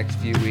here in the next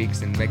few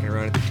weeks and making a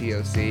run at the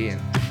TOC.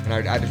 And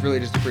I just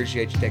really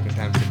appreciate you taking the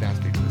time to sit down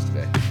and speak with us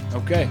today.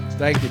 Okay.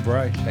 Thank you,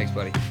 Bryce. Thanks,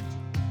 buddy.